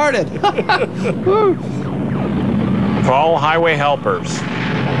me started. Call highway helpers.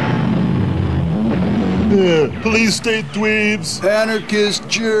 Police state dweebs. Anarchist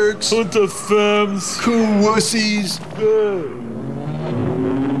jerks. Junta femmes. Cool wussies.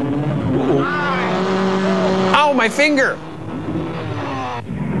 Ow, my finger!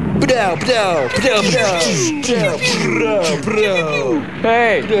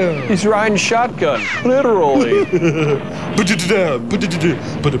 Hey, he's riding shotgun, literally. Hey,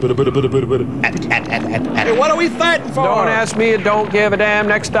 what are we fighting for? Don't ask me, don't give a damn.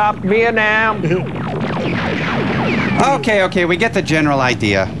 Next stop, Vietnam. Okay, we get the general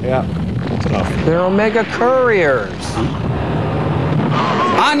idea. Yeah, that's enough. They're Omega couriers.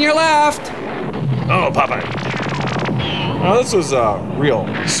 On your left. Oh, Popeye. Now, this is real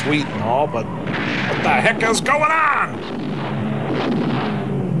sweet and all, but what the heck is going on?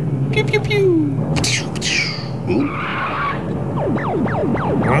 Pew, pew, pew.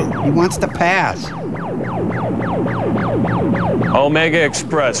 He wants to pass. Omega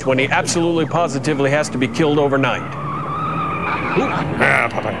Express, when he absolutely positively has to be killed overnight. Ah,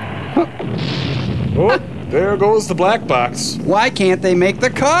 Popeye. Oh, there goes the black box. Why can't they make the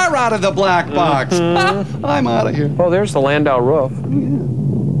car out of the black box? I'm out of here. Oh, there's the Landau roof.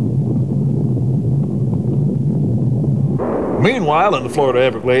 Meanwhile, in the Florida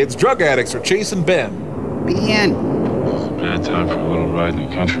Everglades, drug addicts are chasing Ben. Ben. It's a bad time for a little ride in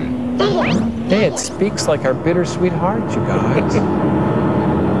the country. Hey, it speaks like our bittersweet hearts, you guys.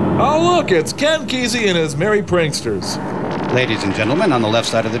 Oh, look, it's Ken Kesey and his merry pranksters. Ladies and gentlemen, on the left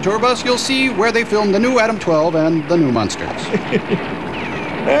side of the tour bus, you'll see where they filmed the new Adam 12 and the new Monsters.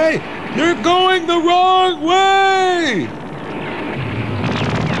 Hey, you're going the wrong way!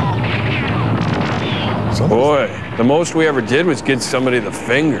 Boy, the most we ever did was get somebody the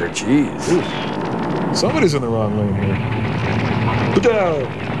finger. Jeez. Ooh. Somebody's in the wrong lane here.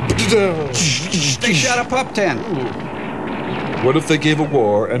 They shot a pup tent. What if they gave a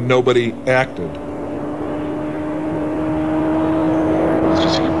war and nobody acted? Let's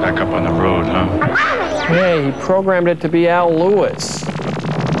just get back up on the road, huh? Hey, he programmed it to be Al Lewis.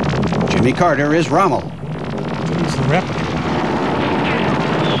 Jimmy Carter is Rommel. Jimmy's the rapper.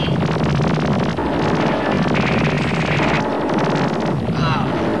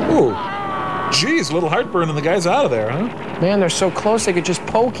 Ooh. Geez, a little heartburn and the guy's out of there, huh? Man, they're so close they could just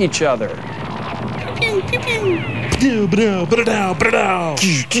poke each other. Pew, pew, pew.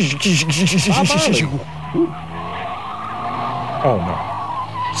 Oh, no.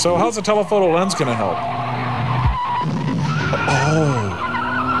 So how's the telephoto lens going to help? Oh.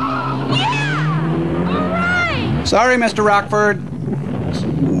 Sorry, Mr. Rockford.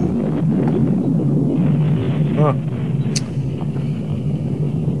 Huh.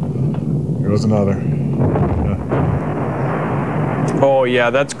 Here's another. Oh, yeah,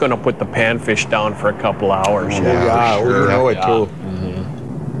 that's going to put the panfish down for a couple hours. Yeah, we know it, too.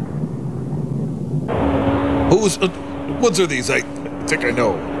 Whose woods are these? I think I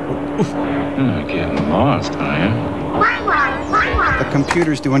know. You're not getting lost, are you? The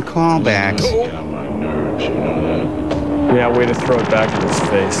computer's doing callbacks. Get on my nerves, you know that? Yeah, way to throw it back in his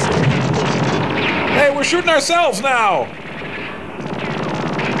face. Hey, we're shooting ourselves now!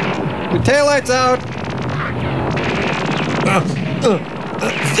 The taillight's out.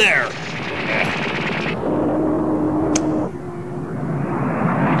 There.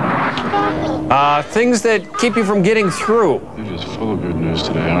 Things that keep you from getting through. You're just full of good news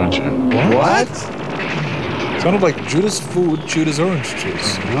today, aren't you? What? Sounded like Judas Food chewed his orange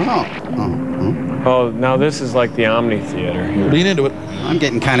juice. Oh, now this is like the Omni Theater here. Lean into it. I'm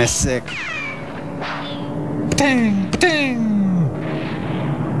getting kind of sick. Ding, ding.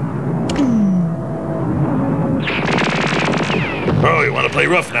 Oh, you want to play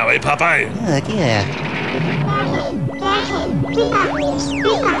rough now, eh, Popeye? Yeah.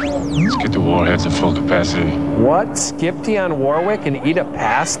 Let's get the warheads at full capacity. What? Skip tea on Warwick and eat a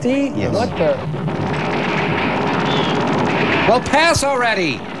pasty? Yes. What the? Well, pass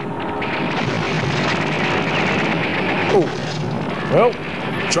already. Well,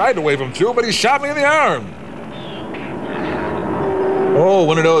 tried to wave him through, but he shot me in the arm. Oh,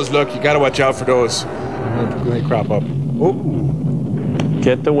 one of those. Look, you gotta watch out for those. They crop up. Oh.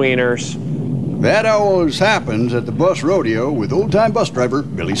 Get the wieners. That always happens at the bus rodeo with old-time bus driver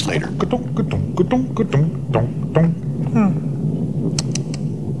Billy Slater.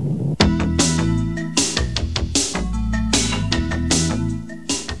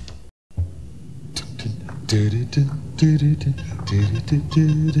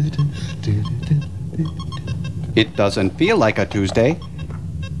 It doesn't feel like a Tuesday.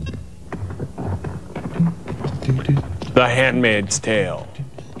 The Handmaid's Tale.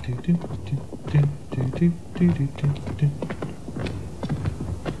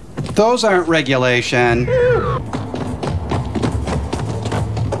 Those aren't regulation.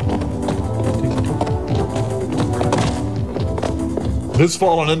 This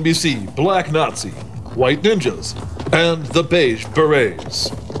fall on NBC, Black Nazi, White Ninjas, and the Beige Berets.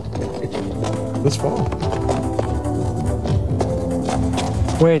 This fall.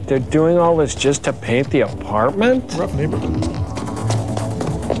 Wait, they're doing all this just to paint the apartment? Rough neighborhood.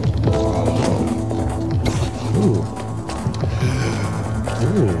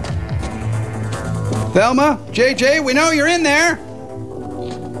 Thelma, JJ, we know you're in there.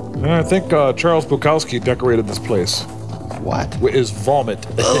 I think Charles Bukowski decorated this place. What? With his vomit.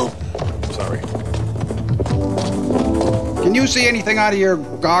 Oh. Sorry. Can you see anything out of your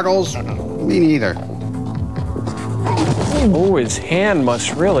goggles? Me neither. Oh, his hand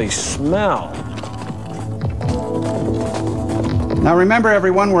must really smell. Now remember,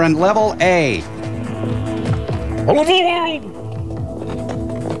 everyone, we're in level A. All over the world!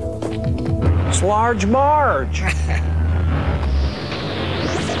 It's Large Marge.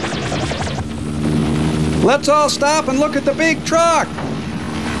 Let's all stop and look at the big truck.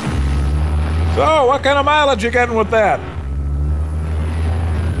 So, what kind of mileage you getting with that?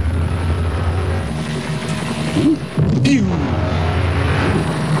 Pew.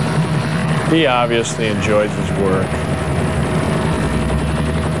 He obviously enjoys his work.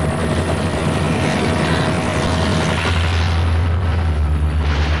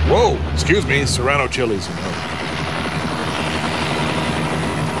 Whoa, excuse me, Serrano chilies.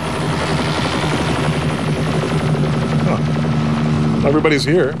 Huh. Everybody's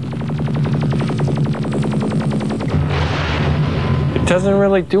here. It doesn't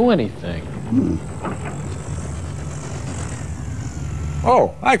really do anything.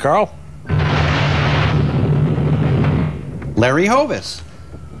 Oh, hi, Carl. Larry Hovis.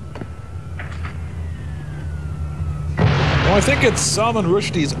 Oh, I think it's Salman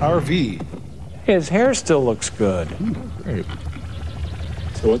Rushdie's RV. His hair still looks good. Great.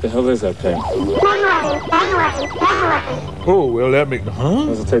 So what the hell is that thing? Oh, well, that makes... Huh? What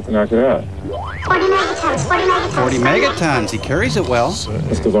does it take to knock it out? 40 megatons. He carries it well.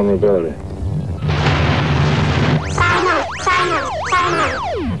 What's the vulnerability?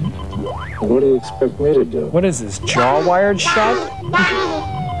 What do you expect me to do? What is this, jaw wired shut?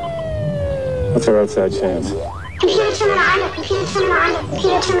 What's our outside chance? Computer terminal under, computer terminal under,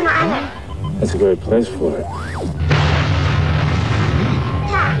 computer terminal under. That's a great place for it.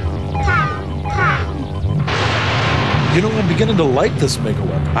 You know, I'm beginning to like this mega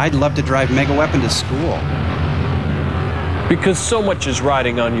weapon. I'd love to drive mega weapon to school. Because so much is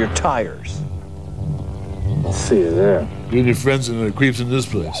riding on your tires. I'll see you there. You and your friends and the creeps in this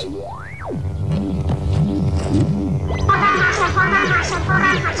place.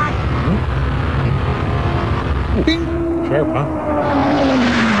 Bing. Sharp, huh?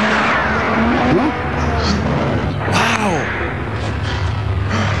 Wow!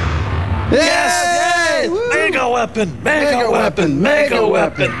 Yes! Mega weapon! Mega weapon! Mega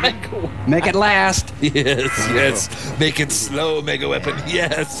weapon! Make it last. Yes. Make it slow, mega weapon.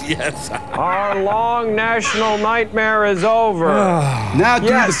 Yes. Our long national nightmare is over. Now do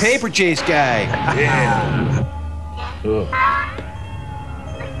the paper chase guy. Yeah.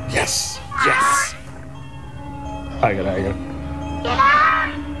 Yes. I got it.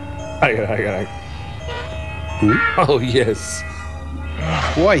 Oh, yes.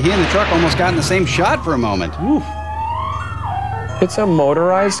 Boy, he and the truck almost got in the same shot for a moment. Oof. It's a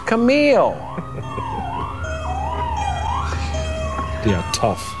motorized Camille. Yeah,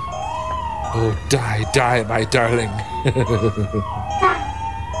 tough. Oh, die, my darling.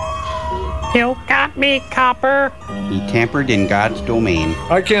 You got me, copper. He tampered in God's domain.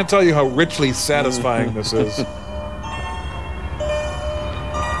 I can't tell you how richly satisfying this is.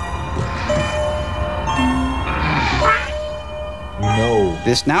 No.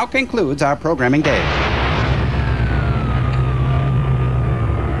 This now concludes our programming day.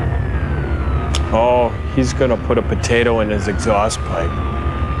 Oh, he's gonna put a potato in his exhaust pipe.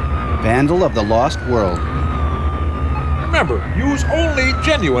 Vandal of the Lost World. Remember, use only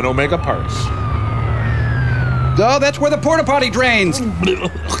genuine Omega parts. Oh, that's where the porta potty drains.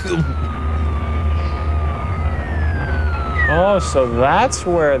 Oh, so that's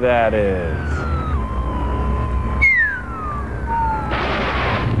where that is.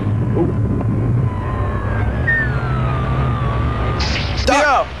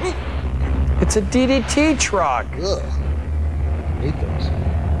 Yeah. It's a DDT truck. Ugh. Hate those.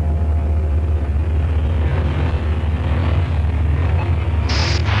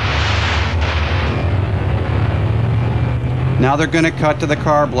 Now they're gonna cut to the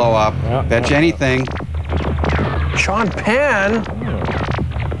car blow up. Bet you anything. Sean Penn?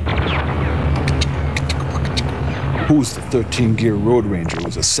 Who's the 13-gear Road Ranger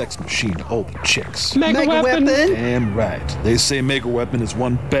who's a sex machine to all the chicks? Mega Weapon? Damn right. They say Mega Weapon is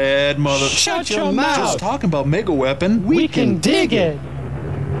one bad mother... Shut your mouth. Just talking about Mega Weapon. We can dig it.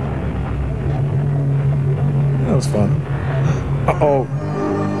 That was fun. Uh-oh.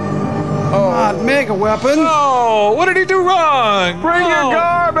 Oh, Mega Weapon. Oh, what did he do wrong? Bring your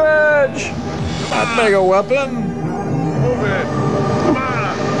garbage! Not Mega Weapon. Move it. Come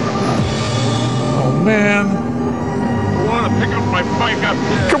on. Oh, man. I want to pick up my bike up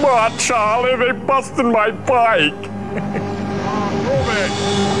here. Come on, Charlie, they busted my bike. Move it.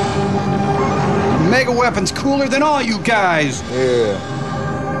 Mega Weapon's cooler than all you guys. Yeah.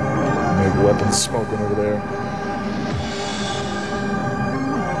 Mega Weapon's smoking over there.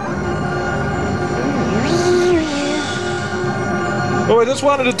 Oh, I just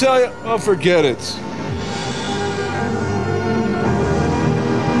wanted to tell you. Oh, forget it.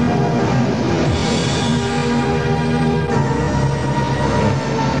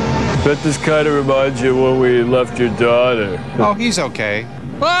 Bet this kind of reminds you when we left your daughter. Oh, he's okay.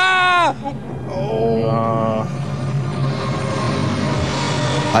 Ah!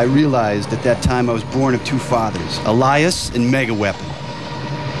 I realized at that time I was born of two fathers, Elias and Mega Weapon.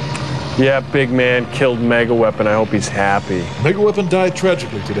 Yeah, big man killed Mega Weapon. I hope he's happy. Mega Weapon died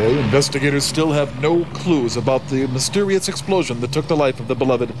tragically today. Investigators still have no clues about the mysterious explosion that took the life of the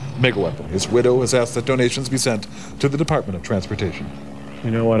beloved Mega Weapon. His widow has asked that donations be sent to the Department of Transportation. You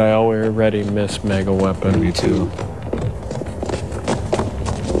know what? I already miss Mega Weapon. Me too.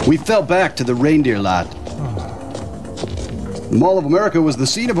 We fell back to the reindeer lot. The Mall of America was the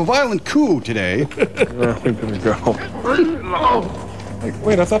scene of a violent coup today. We better go.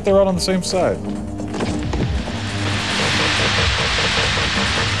 Wait, I thought they were all on the same side.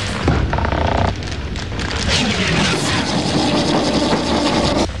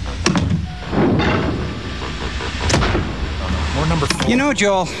 You know,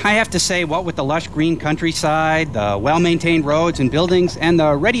 Joel, I have to say, what with the lush green countryside, the well-maintained roads and buildings, and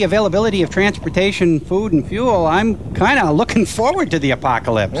the ready availability of transportation, food, and fuel, I'm kind of looking forward to the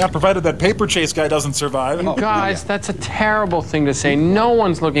apocalypse. Yeah, provided that paper chase guy doesn't survive. You guys, that's a terrible thing to say. No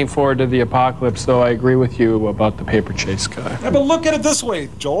one's looking forward to the apocalypse, though I agree with you about the paper chase guy. Yeah, but look at it this way,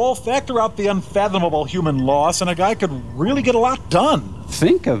 Joel. Factor out the unfathomable human loss, and a guy could really get a lot done.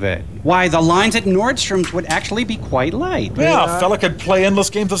 Think of it. Why, the lines at Nordstrom's would actually be quite light. Yeah, a fella could play endless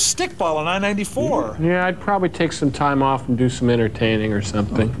games of stickball on I-94. Yeah, I'd probably take some time off and do some entertaining or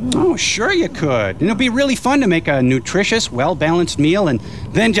something. Oh, sure you could. And it'd be really fun to make a nutritious, well-balanced meal and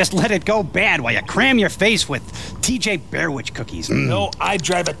then just let it go bad while you cram your face with TJ Bearwitch cookies. No, I'd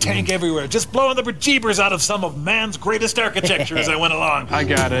drive a tank everywhere, just blowing the bejeebers out of some of man's greatest architecture as I went along. I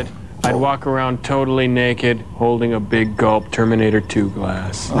got it. I'd walk around totally naked, holding a big gulp Terminator 2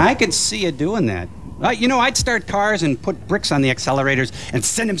 glass. I could see you doing that. You know, I'd start cars and put bricks on the accelerators and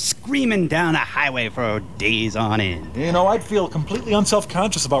send them screaming down a highway for days on end. You know, I'd feel completely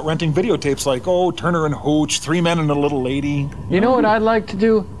unself-conscious about renting videotapes like, Turner and Hooch, Three Men and a Little Lady. You know what I'd like to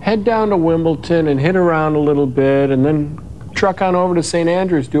do? Head down to Wimbledon and hit around a little bit and then truck on over to St.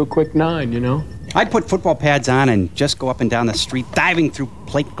 Andrews, do a quick 9, you know? I'd put football pads on and just go up and down the street, diving through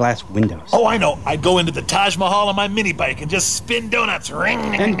plate glass windows. Oh, I know. I'd go into the Taj Mahal on my mini bike and just spin donuts. Ring.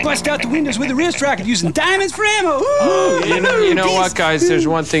 And bust out the windows with a wrist rocket using diamonds for ammo. Ooh, you know what, guys? There's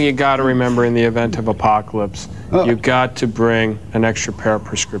one thing you got to remember in the event of apocalypse. You got to bring an extra pair of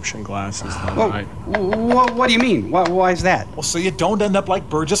prescription glasses that night. What do you mean? Why is that? Well, so you don't end up like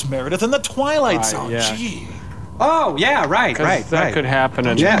Burgess Meredith in the Twilight Zone. Yeah. Gee. Oh, yeah, right. That could happen,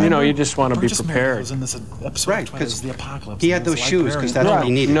 and you just want to be prepared. Was in this episode because the apocalypse. He had those shoes because that's what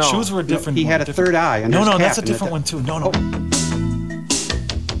he needed. No. Shoes were a different. He had a third eye. No, that's a different one too. No.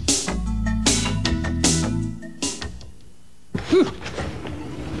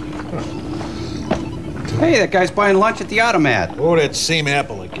 Hey, that guy's buying lunch at the automat. Oh, that same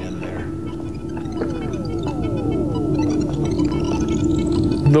apple again there.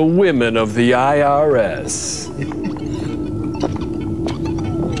 The women of the IRS.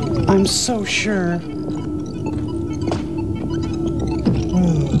 I'm so sure.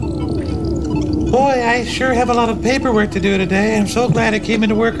 Boy, I sure have a lot of paperwork to do today. I'm so glad I came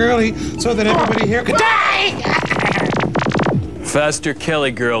into work early so that everybody here could die! Faster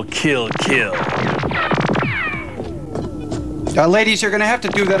Kelly girl, kill. Ladies, you're gonna have to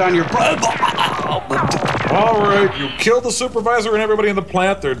do that on your... All right, you killed the supervisor and everybody in the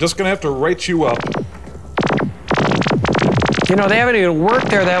plant. They're just gonna have to write you up. You know, they haven't even worked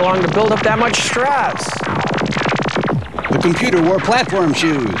there that long to build up that much stress. The computer wore platform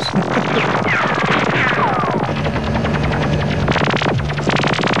shoes.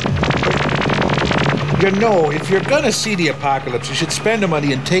 You know, if you're gonna see the apocalypse, you should spend the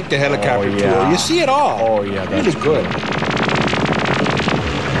money and take the helicopter tour. You see it all. Oh, yeah, that's really good.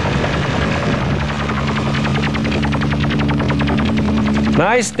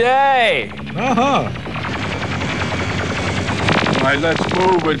 Nice day. Uh-huh. All right, let's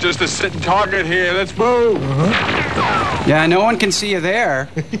move. We're just a sitting target here. Let's move. Yeah, no one can see you there.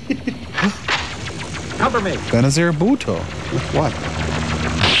 Cover me. Benazir Bhutto. What?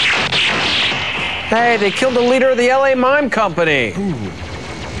 Hey, they killed the leader of the LA Mime Company.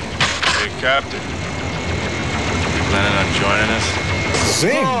 Hey, Captain. You planning on joining us?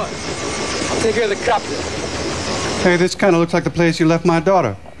 Zing. I'll take care of the captain. Hey, this kind of looks like the place you left my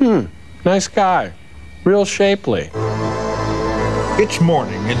daughter. Nice guy. Real shapely. It's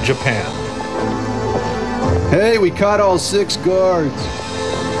morning in Japan. Hey, we caught all 6 guards.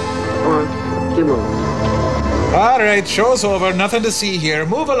 All right, show's over. Nothing to see here.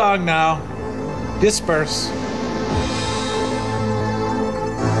 Move along now. Disperse.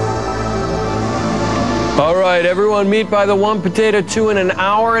 All right, everyone meet by the 1 potato 2 in an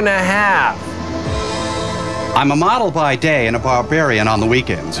hour and a half. I'm a model by day and a barbarian on the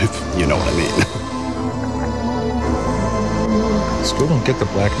weekends, if you know what I mean. Still don't get the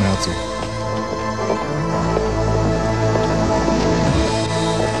black Nazi.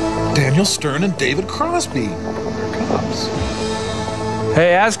 Daniel Stern and David Crosby. They're cops.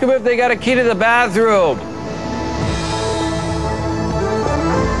 Hey, ask them if they got a key to the bathroom.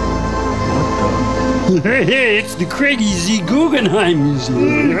 Hey, it's the Craigie Z. Guggenheim's.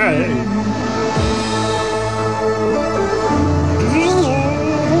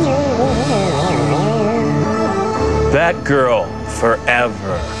 That girl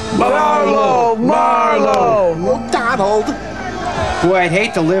forever. Marlo! Oh, Donald! Boy, I'd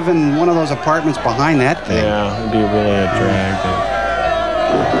hate to live in one of those apartments behind that thing. Yeah, it'd be really a drag.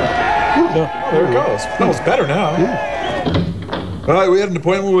 No, there it goes. No, it's better now. Yeah. All right, we had an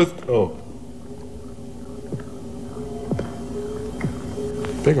appointment with... Oh.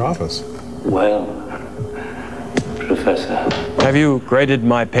 Big office. Well, Professor. Have you graded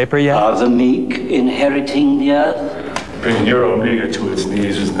my paper yet? Are the meek inheriting the earth? Bringing your Omega to its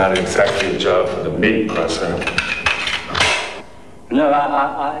knees is not exactly a job for the meat presser. No,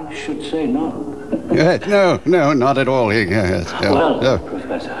 I should say no. No, not at all. Well,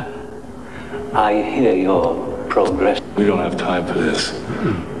 Professor, I hear your progress. We don't have time for this.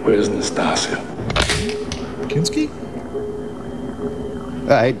 Where's Nastasia? Kinski?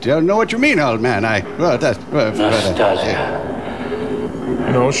 I don't know what you mean, old man. Nastasia.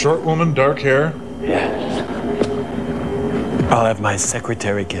 No, short woman, dark hair. Yes. I'll have my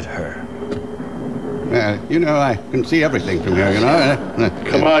secretary get her. You know, I can see everything from here, you know.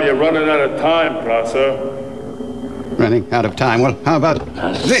 Come on, you're running out of time, Prosser. Running out of time. Well, how about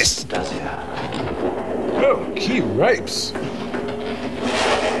this? Oh, key ripes.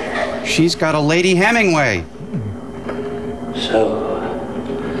 She's got a Lady Hemingway. So,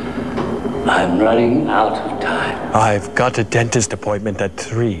 I'm running out of time. I've got a dentist appointment at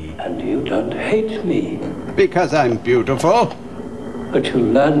 3. And you don't hate me. Because I'm beautiful. But you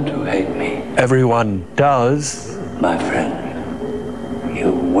learn to hate me. Everyone does. My friend,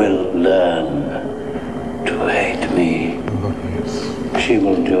 you will learn to hate me. She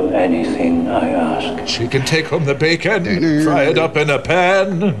will do anything I ask. She can take home the bacon, fry it up in a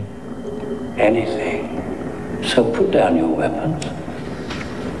pan. Anything. So put down your weapons,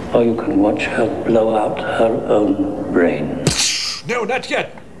 or you can watch her blow out her own brain. No, not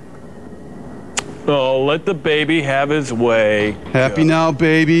yet. Oh, let the baby have his way. Happy now,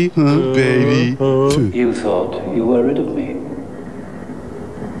 baby? Huh, baby? You thought you were rid of me.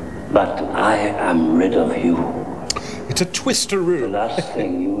 But I am rid of you. It's a twisteroo. The last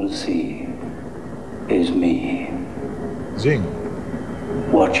thing you will see is me. Zing.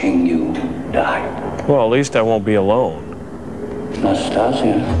 Watching you die. Well, at least I won't be alone.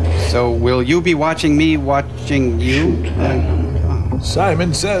 Nastasia. So will you be watching me watching you?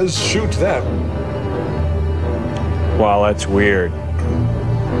 Simon says shoot them. Wow, that's weird.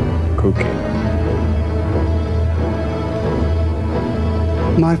 Kooky.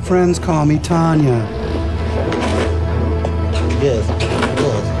 My friends call me Tanya. Yes,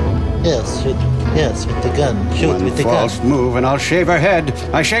 with the gun. Shoot One with the false gun. move and I'll shave her head.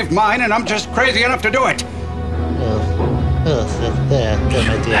 I shaved mine and I'm just crazy enough to do it. Yes, there,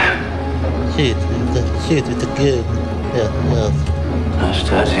 my dear. Shoot with the gun. Yes.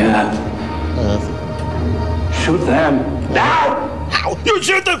 Nastasia. Yes. Shoot them. Now! How? You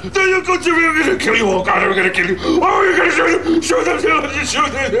shoot them! Then you go to me! I'm gonna kill you! Oh God, I'm gonna kill you! Oh, you're gonna shoot them! Shoot them!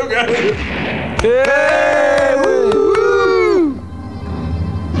 Shoot them! Hey! Woo!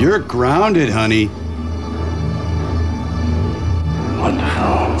 You're grounded, honey.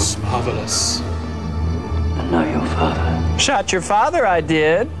 Wonderful. It's marvelous. And now your father. Shot your father, I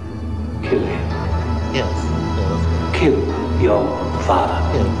did. Kill him. Yes. Kill your father.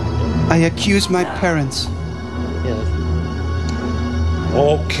 I accuse my parents. Yes.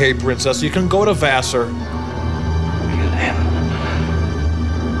 Okay, princess, you can go to Vassar. Kill him.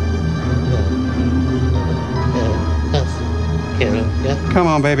 Yes. Come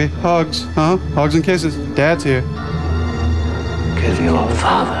on, baby. Hugs, huh? Hugs and kisses. Dad's here. Kill your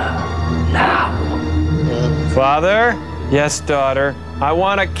father. Now. Father? Yes, daughter. I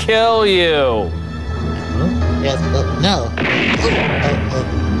want to kill you. Yes, no.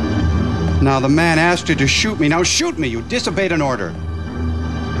 Now the man asked you to shoot me. Now shoot me. You disobeyed an order.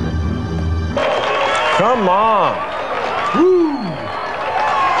 Come on. Woo.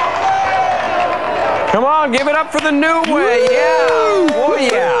 Come on, give it up for the new way. Yeah. Oh,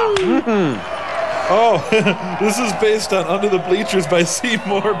 yeah. Mm-hmm. Oh, this is based on Under the Bleachers by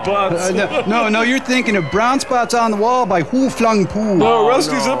Seymour Butts. No, you're thinking of Brown Spots on the Wall by Who Flung Poo. No,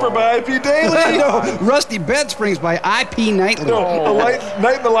 Rusty Zipper by I.P. Daly. No, Rusty Bed Springs by I.P. Knightley. No,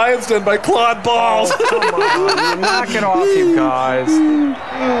 Night in the Lion's Den by Claude Balls. Come on, knock it off, you guys.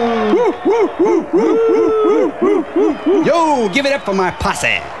 Yo, give it up for my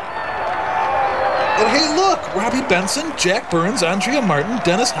posse. And hey, look, Robbie Benson, Jack Burns, Andrea Martin,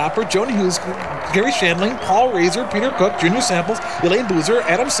 Dennis Hopper, Joni Hughes, Gary Shandling, Paul Razor, Peter Cook, Junior Samples, Elaine Boozer,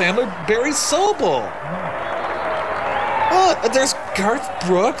 Adam Sandler, Barry Sobel. Oh, there's Garth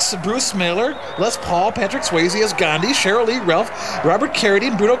Brooks, Bruce Mailer, Les Paul, Patrick Swayze as Gandhi, Cheryl Lee Ralph, Robert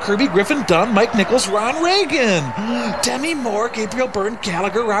Carradine, Bruno Kirby, Griffin Dunn, Mike Nichols, Ron Reagan, Demi Moore, Gabriel Byrne,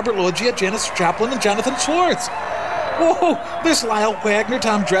 Gallagher, Robert Loggia, Janis Joplin, and Jonathan Schwartz. Whoa, there's Lyle Wagner,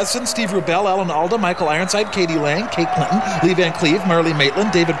 Tom Dresden, Steve Rubell, Alan Alda, Michael Ironside, Katie Lang, Kate Clinton, Lee Van Cleve, Marley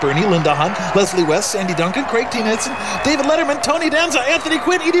Maitland, David Burney, Linda Hunt, Leslie West, Sandy Duncan, Craig T. Nixon, David Letterman, Tony Danza, Anthony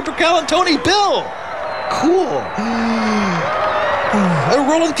Quinn, Edie Brickell, and Tony Bill. Cool.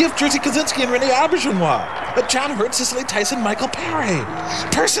 Roland Gift, Jersey Kaczynski, and Renee Aubergenois. John Hurt, Cicely Tyson, Michael Paré.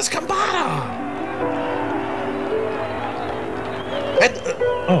 Persis Kambata. And,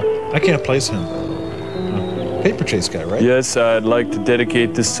 I can't place him. Paper Chase guy, right? Yes, I'd like to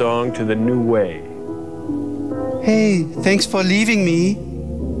dedicate this song to the new way. Hey, thanks for leaving me.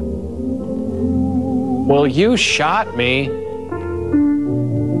 Well, you shot me.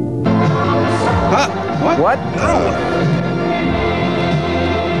 Huh? What?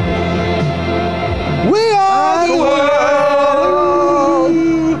 We are the world.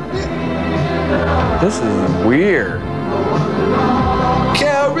 This is weird.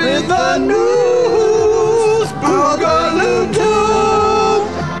 Carry the news, Boogaloo Tube.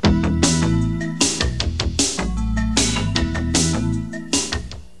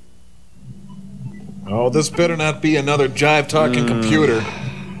 Oh, this better not be another jive-talking computer.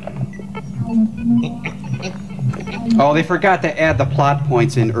 Oh, they forgot to add the plot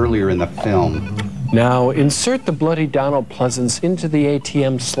points in earlier in the film. Now, insert the bloody Donald Pleasance into the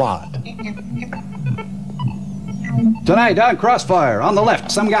ATM slot. Tonight on Crossfire, on the left,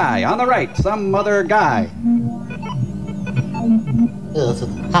 some guy. On the right, some other guy. Yes,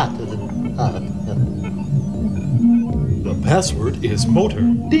 it's hot. The password is motor.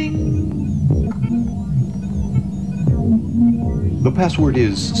 Ding! The password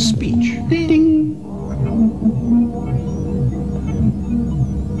is speech. Ding!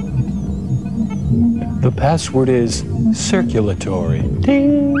 The password is circulatory.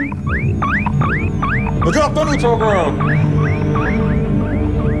 Ding! The Drop Bunny Program!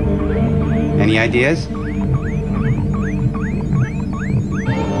 Any ideas?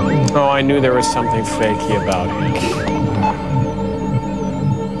 Oh, I knew there was something fakey about him.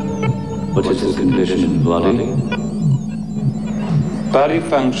 What is his condition, bloody? Body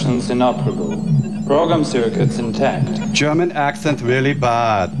functions inoperable. Program circuits intact. German accent really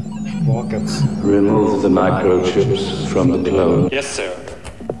bad. Walk-ups. Remove the microchips from the clone. Yes, sir.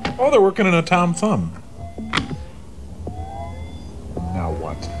 Oh, they're working in a Tom Thumb. Now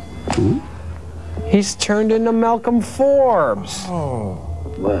what? He's turned into Malcolm Forbes. Oh.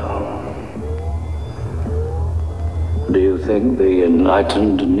 Well, do you think the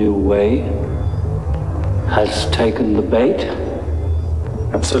enlightened new way has taken the bait?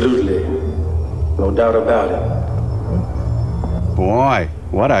 Absolutely. No doubt about it. Boy,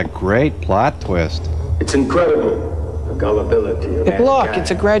 what a great plot twist. It's incredible, the gullibility of Hey, that look, guy.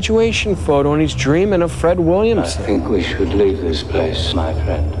 it's a graduation photo and he's dreaming of Fred I Williamson. think we should leave this place, my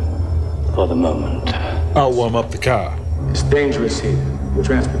friend, for the moment. I'll warm up the car. It's dangerous here. Your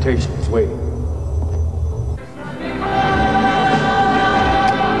transportation is waiting.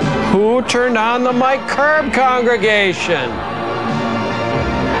 Who turned on the Mike Curb congregation?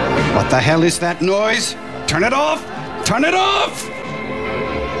 What the hell is that noise? Turn it off! Turn it off!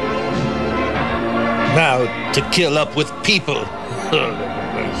 Now to kill up with people.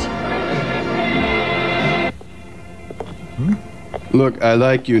 Look, I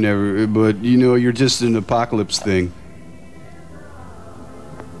like you, never, but you know, you're just an apocalypse thing.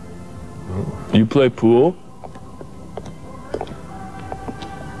 You play pool?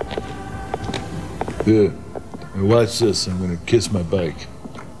 Yeah. Now watch this. I'm gonna kiss my bike.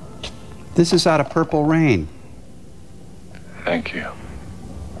 This is out of Purple Rain. Thank you.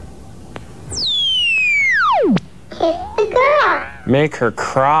 Make her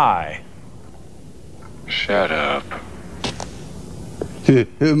cry. Shut up.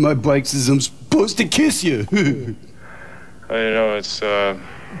 My bike says I'm supposed to kiss you. Oh, you know, it's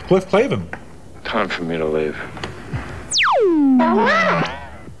Cliff Clavin. time for me to leave.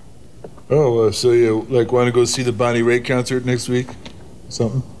 Oh, so you like want to go see the Bonnie Raitt concert next week?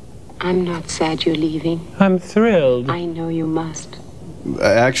 Something? I'm not sad you're leaving. I'm thrilled. I know you must.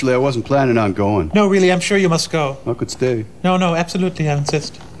 Actually, I wasn't planning on going. No, really, I'm sure you must go. I could stay. No, absolutely, I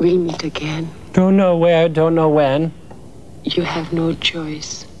insist. We'll meet again. Don't know where, don't know when. You have no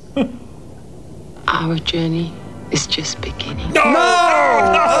choice. Our journey is just beginning.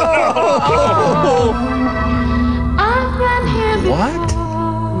 What?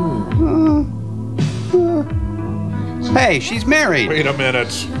 Hey, she's married. Wait a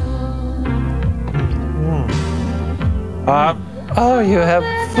minute. Oh, you have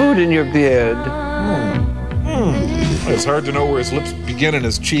food in your beard. It's hard to know where his lips begin and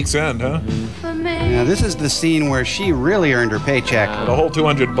his cheeks end, huh? Now, this is the scene where she really earned her paycheck. The whole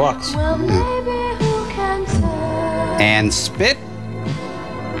 $200. And spit?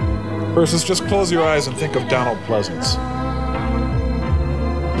 Versus just close your eyes and think of Donald Pleasance.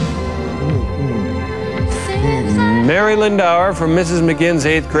 Mary Lindauer from Mrs. McGinn's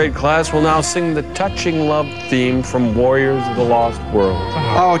 8th grade class will now sing the touching love theme from Warriors of the Lost World.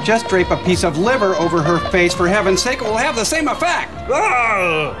 Oh, just drape a piece of liver over her face, for heaven's sake. It will have the same effect.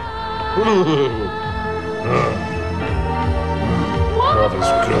 That is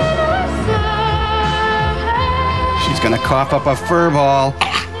good. She's gonna cough up a fur ball.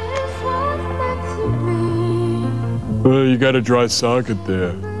 You got a dry socket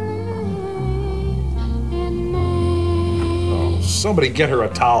there. Somebody get her a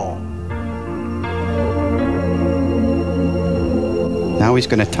towel. Now he's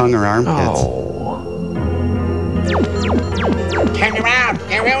gonna tongue her armpits. Turn around.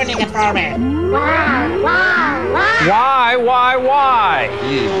 You're ruining it for me. Why?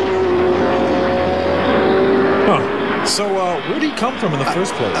 Huh. So, where'd he come from in the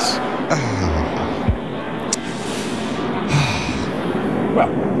first place?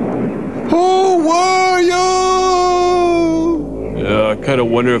 Well, who were you? Yeah, I kind of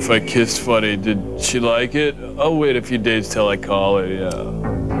wonder if I kissed funny. Did she like it? I'll wait a few days till I call her,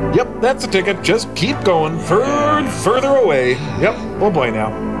 yeah. Yep, that's a ticket. Just keep going. Further away. Yep, oh boy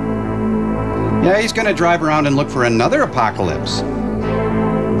now. Yeah, he's gonna drive around and look for another apocalypse.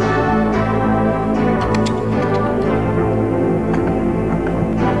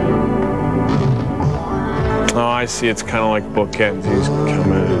 Oh, I see. It's kind of like bookends. He's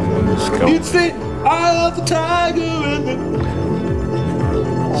coming and just going. It's the Eye of the Tiger and the...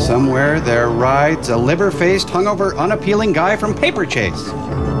 Somewhere there rides a liver-faced, hungover, unappealing guy from Paper Chase.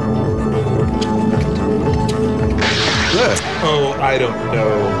 Oh, I don't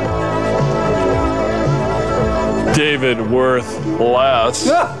know. David Worth less.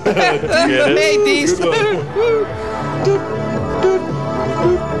 Made these.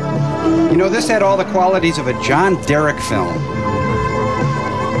 You know, this had all the qualities of a John Derrick film.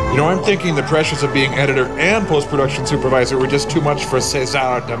 You know, I'm thinking the pressures of being editor and post-production supervisor were just too much for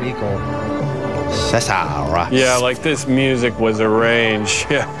Cesar D'Amico. Cesar. Yeah, like this music was arranged.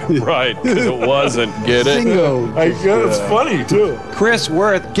 Yeah, right, because it wasn't. Get it? Bingo. I guess it's funny, too. Chris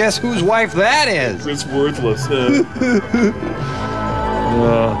Worth, guess whose wife that is? Chris Worthless.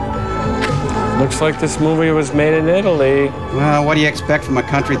 Looks like this movie was made in Italy. Well, what do you expect from a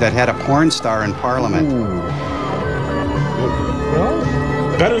country that had a porn star in Parliament?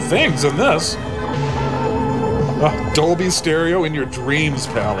 Well, better things than this. Dolby stereo in your dreams,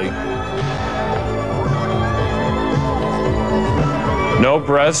 Pally. No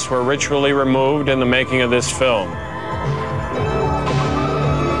breasts were ritually removed in the making of this film.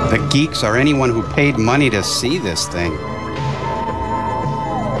 The geeks are anyone who paid money to see this thing.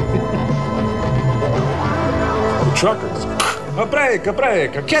 The truckers. A break,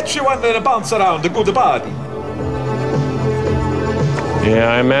 catch you one and bounce around, a good body.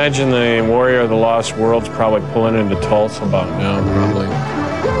 Yeah, I imagine the Warrior of the Lost World's probably pulling into Tulsa about now, probably.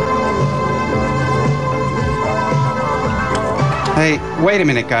 Hey, wait a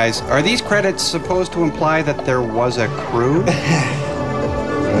minute, guys. Are these credits supposed to imply that there was a crew?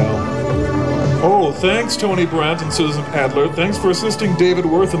 Oh, thanks, Tony Brandt and Susan Adler. Thanks for assisting David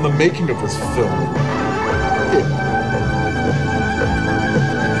Worth in the making of this film.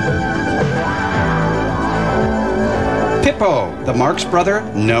 Pippo, the Marx brother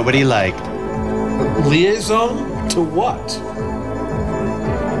nobody liked. Liaison to what?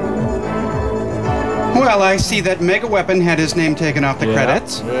 Well, I see that Mega Weapon had his name taken off the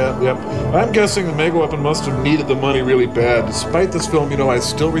credits. Yeah. I'm guessing the Mega Weapon must have needed the money really bad. Despite this film, I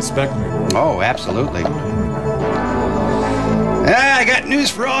still respect Mega Weapon. Oh, absolutely. I got news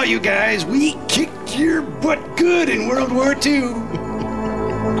for all you guys. We kicked your butt good in World War II.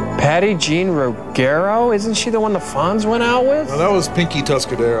 Patty Jean Rogero? Isn't she the one the Fonz went out with? No, that was Pinky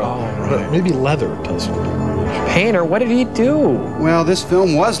Tuscadero. Oh, right. Maybe Leather Tuscadero. Painter, what did he do? Well, this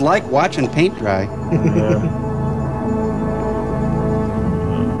film was like watching paint dry.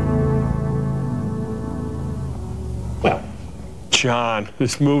 Well, John.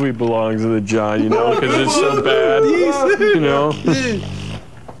 This movie belongs to the John, because it's so bad.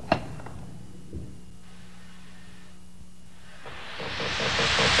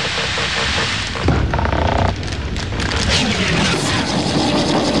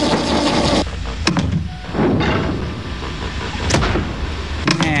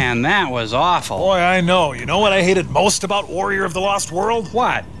 Man, that was awful. Boy, I know. You know what I hated most about Warrior of the Lost World?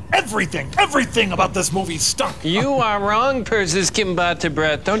 What? Everything about this movie stunk. You are wrong, Persis Kimbata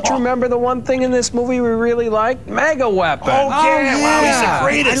Brett. Don't you remember the one thing in this movie we really liked? Mega Weapon. Oh, yeah. Wow, he's the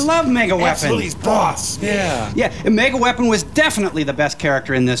greatest. I love Mega Weapon. Absolutely, he's boss. Yeah, Mega Weapon was definitely the best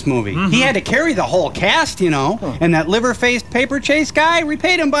character in this movie. He had to carry the whole cast, and that liver-faced paper chase guy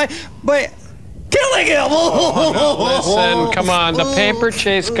repaid him by killing him. Listen, come on. The paper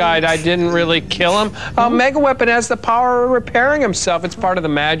chase guide, I didn't really kill him. Mega Weapon has the power of repairing himself. It's part of the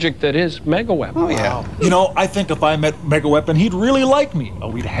magic that is Mega Weapon. Oh, yeah. I think if I met Mega Weapon, he'd really like me.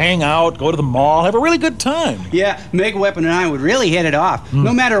 We'd hang out, go to the mall, have a really good time. Yeah, Mega Weapon and I would really hit it off.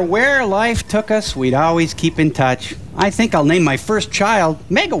 No matter where life took us, we'd always keep in touch. I think I'll name my first child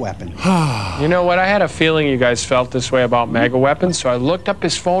Mega Weapon. You know what? I had a feeling you guys felt this way about Mega Weapon, so I looked up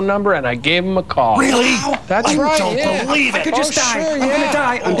his phone number and I gave him a call. Really? That's right. I don't believe it. I could just die. Sure, I'm gonna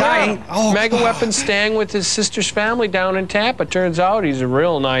die. I'm dying. Oh. Mega Weapon's staying with his sister's family down in Tampa. Turns out he's a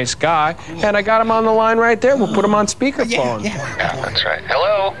real nice guy, and I got him on the line right there. We'll put him on speakerphone. Yeah, that's right.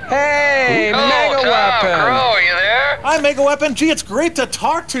 Hello. Hey, Mega Tom Weapon. Crow, are you there? Hi, Mega Weapon. Gee, it's great to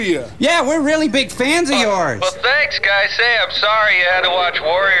talk to you. Yeah, we're really big fans of yours. Well, thanks, guys. Say, I'm sorry you had to watch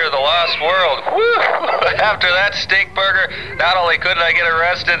Warrior of the Lost World. Woo! After that stink burger, not only couldn't I get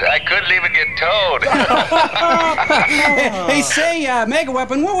arrested, I couldn't even get towed. Hey, say, Mega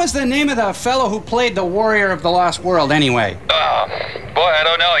Weapon, what was the name of the fellow who played the Warrior of the Lost World anyway? Boy, I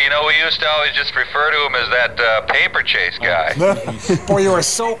don't know. We used to always just refer to him as that paper chase guy. Boy, you are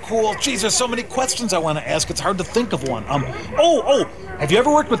so cool. Geez, there's so many questions I want to ask. It's hard to think of one. Have you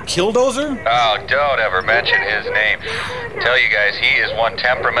ever worked with Killdozer? Oh, don't ever mention his name. Tell you guys, he is one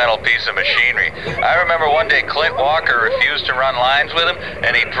temperamental piece of machinery. I remember one day Clint Walker refused to run lines with him,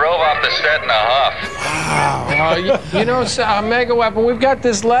 and he drove off the set in a huff. Mega Weapon, we've got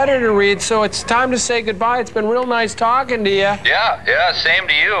this letter to read, so it's time to say goodbye. It's been real nice talking to you. Yeah, same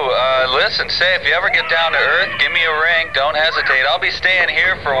to you. Listen, say, if you ever get down to Earth, give me a ring. Don't hesitate. I'll be staying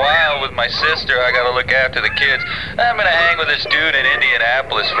here for a while with my sister. I gotta look after the kids. I'm gonna hang with this dude in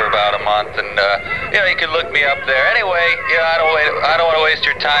Indianapolis for about a month, and you can look me up there. Anyway, I don't want to waste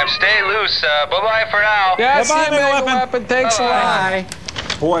your time. Stay loose. Bye-bye for now. Yeah, bye-bye, Mega Weapon. Thanks a lot. Bye.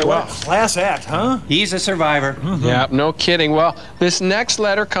 Boy, what a class act, huh? He's a survivor. Yeah, no kidding. Well, this next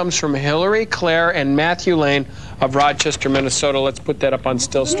letter comes from Hillary, Claire, and Matthew Lane of Rochester, Minnesota. Let's put that up on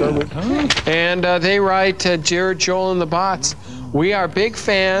Still Story. And they write, Jared, Joel, and the Bots. We are big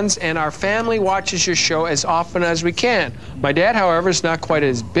fans, and our family watches your show as often as we can. My dad, however, is not quite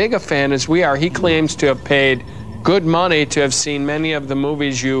as big a fan as we are. He claims to have paid good money to have seen many of the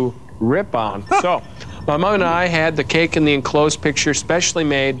movies you rip on. So, my mom and I had the cake in the enclosed picture specially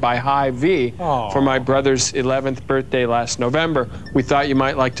made by Hy-Vee for my brother's 11th birthday last November. We thought you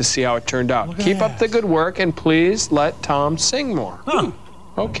might like to see how it turned out. Keep up the good work, and please let Tom sing more.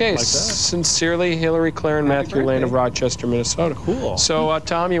 Okay, sincerely, Hillary, Claire, and Matthew Lane of Rochester, Minnesota. Cool. So,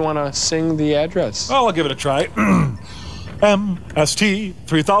 Tom, you want to sing the address? Well, I'll give it a try. MST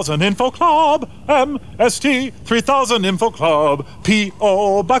 3000 Info Club, MST 3000 Info Club,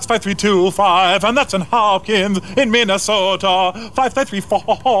 P.O. Box 5325, and that's in Hopkins, in Minnesota,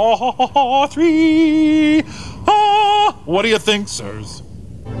 55343. What do you think, sirs?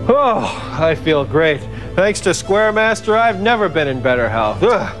 Oh, I feel great. Thanks to Squaremaster, I've never been in better health.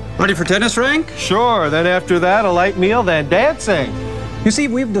 Ready for tennis, Frank? Sure, then after that, a light meal, then dancing. You see,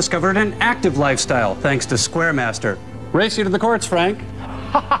 we've discovered an active lifestyle thanks to Squaremaster. Race you to the courts, Frank.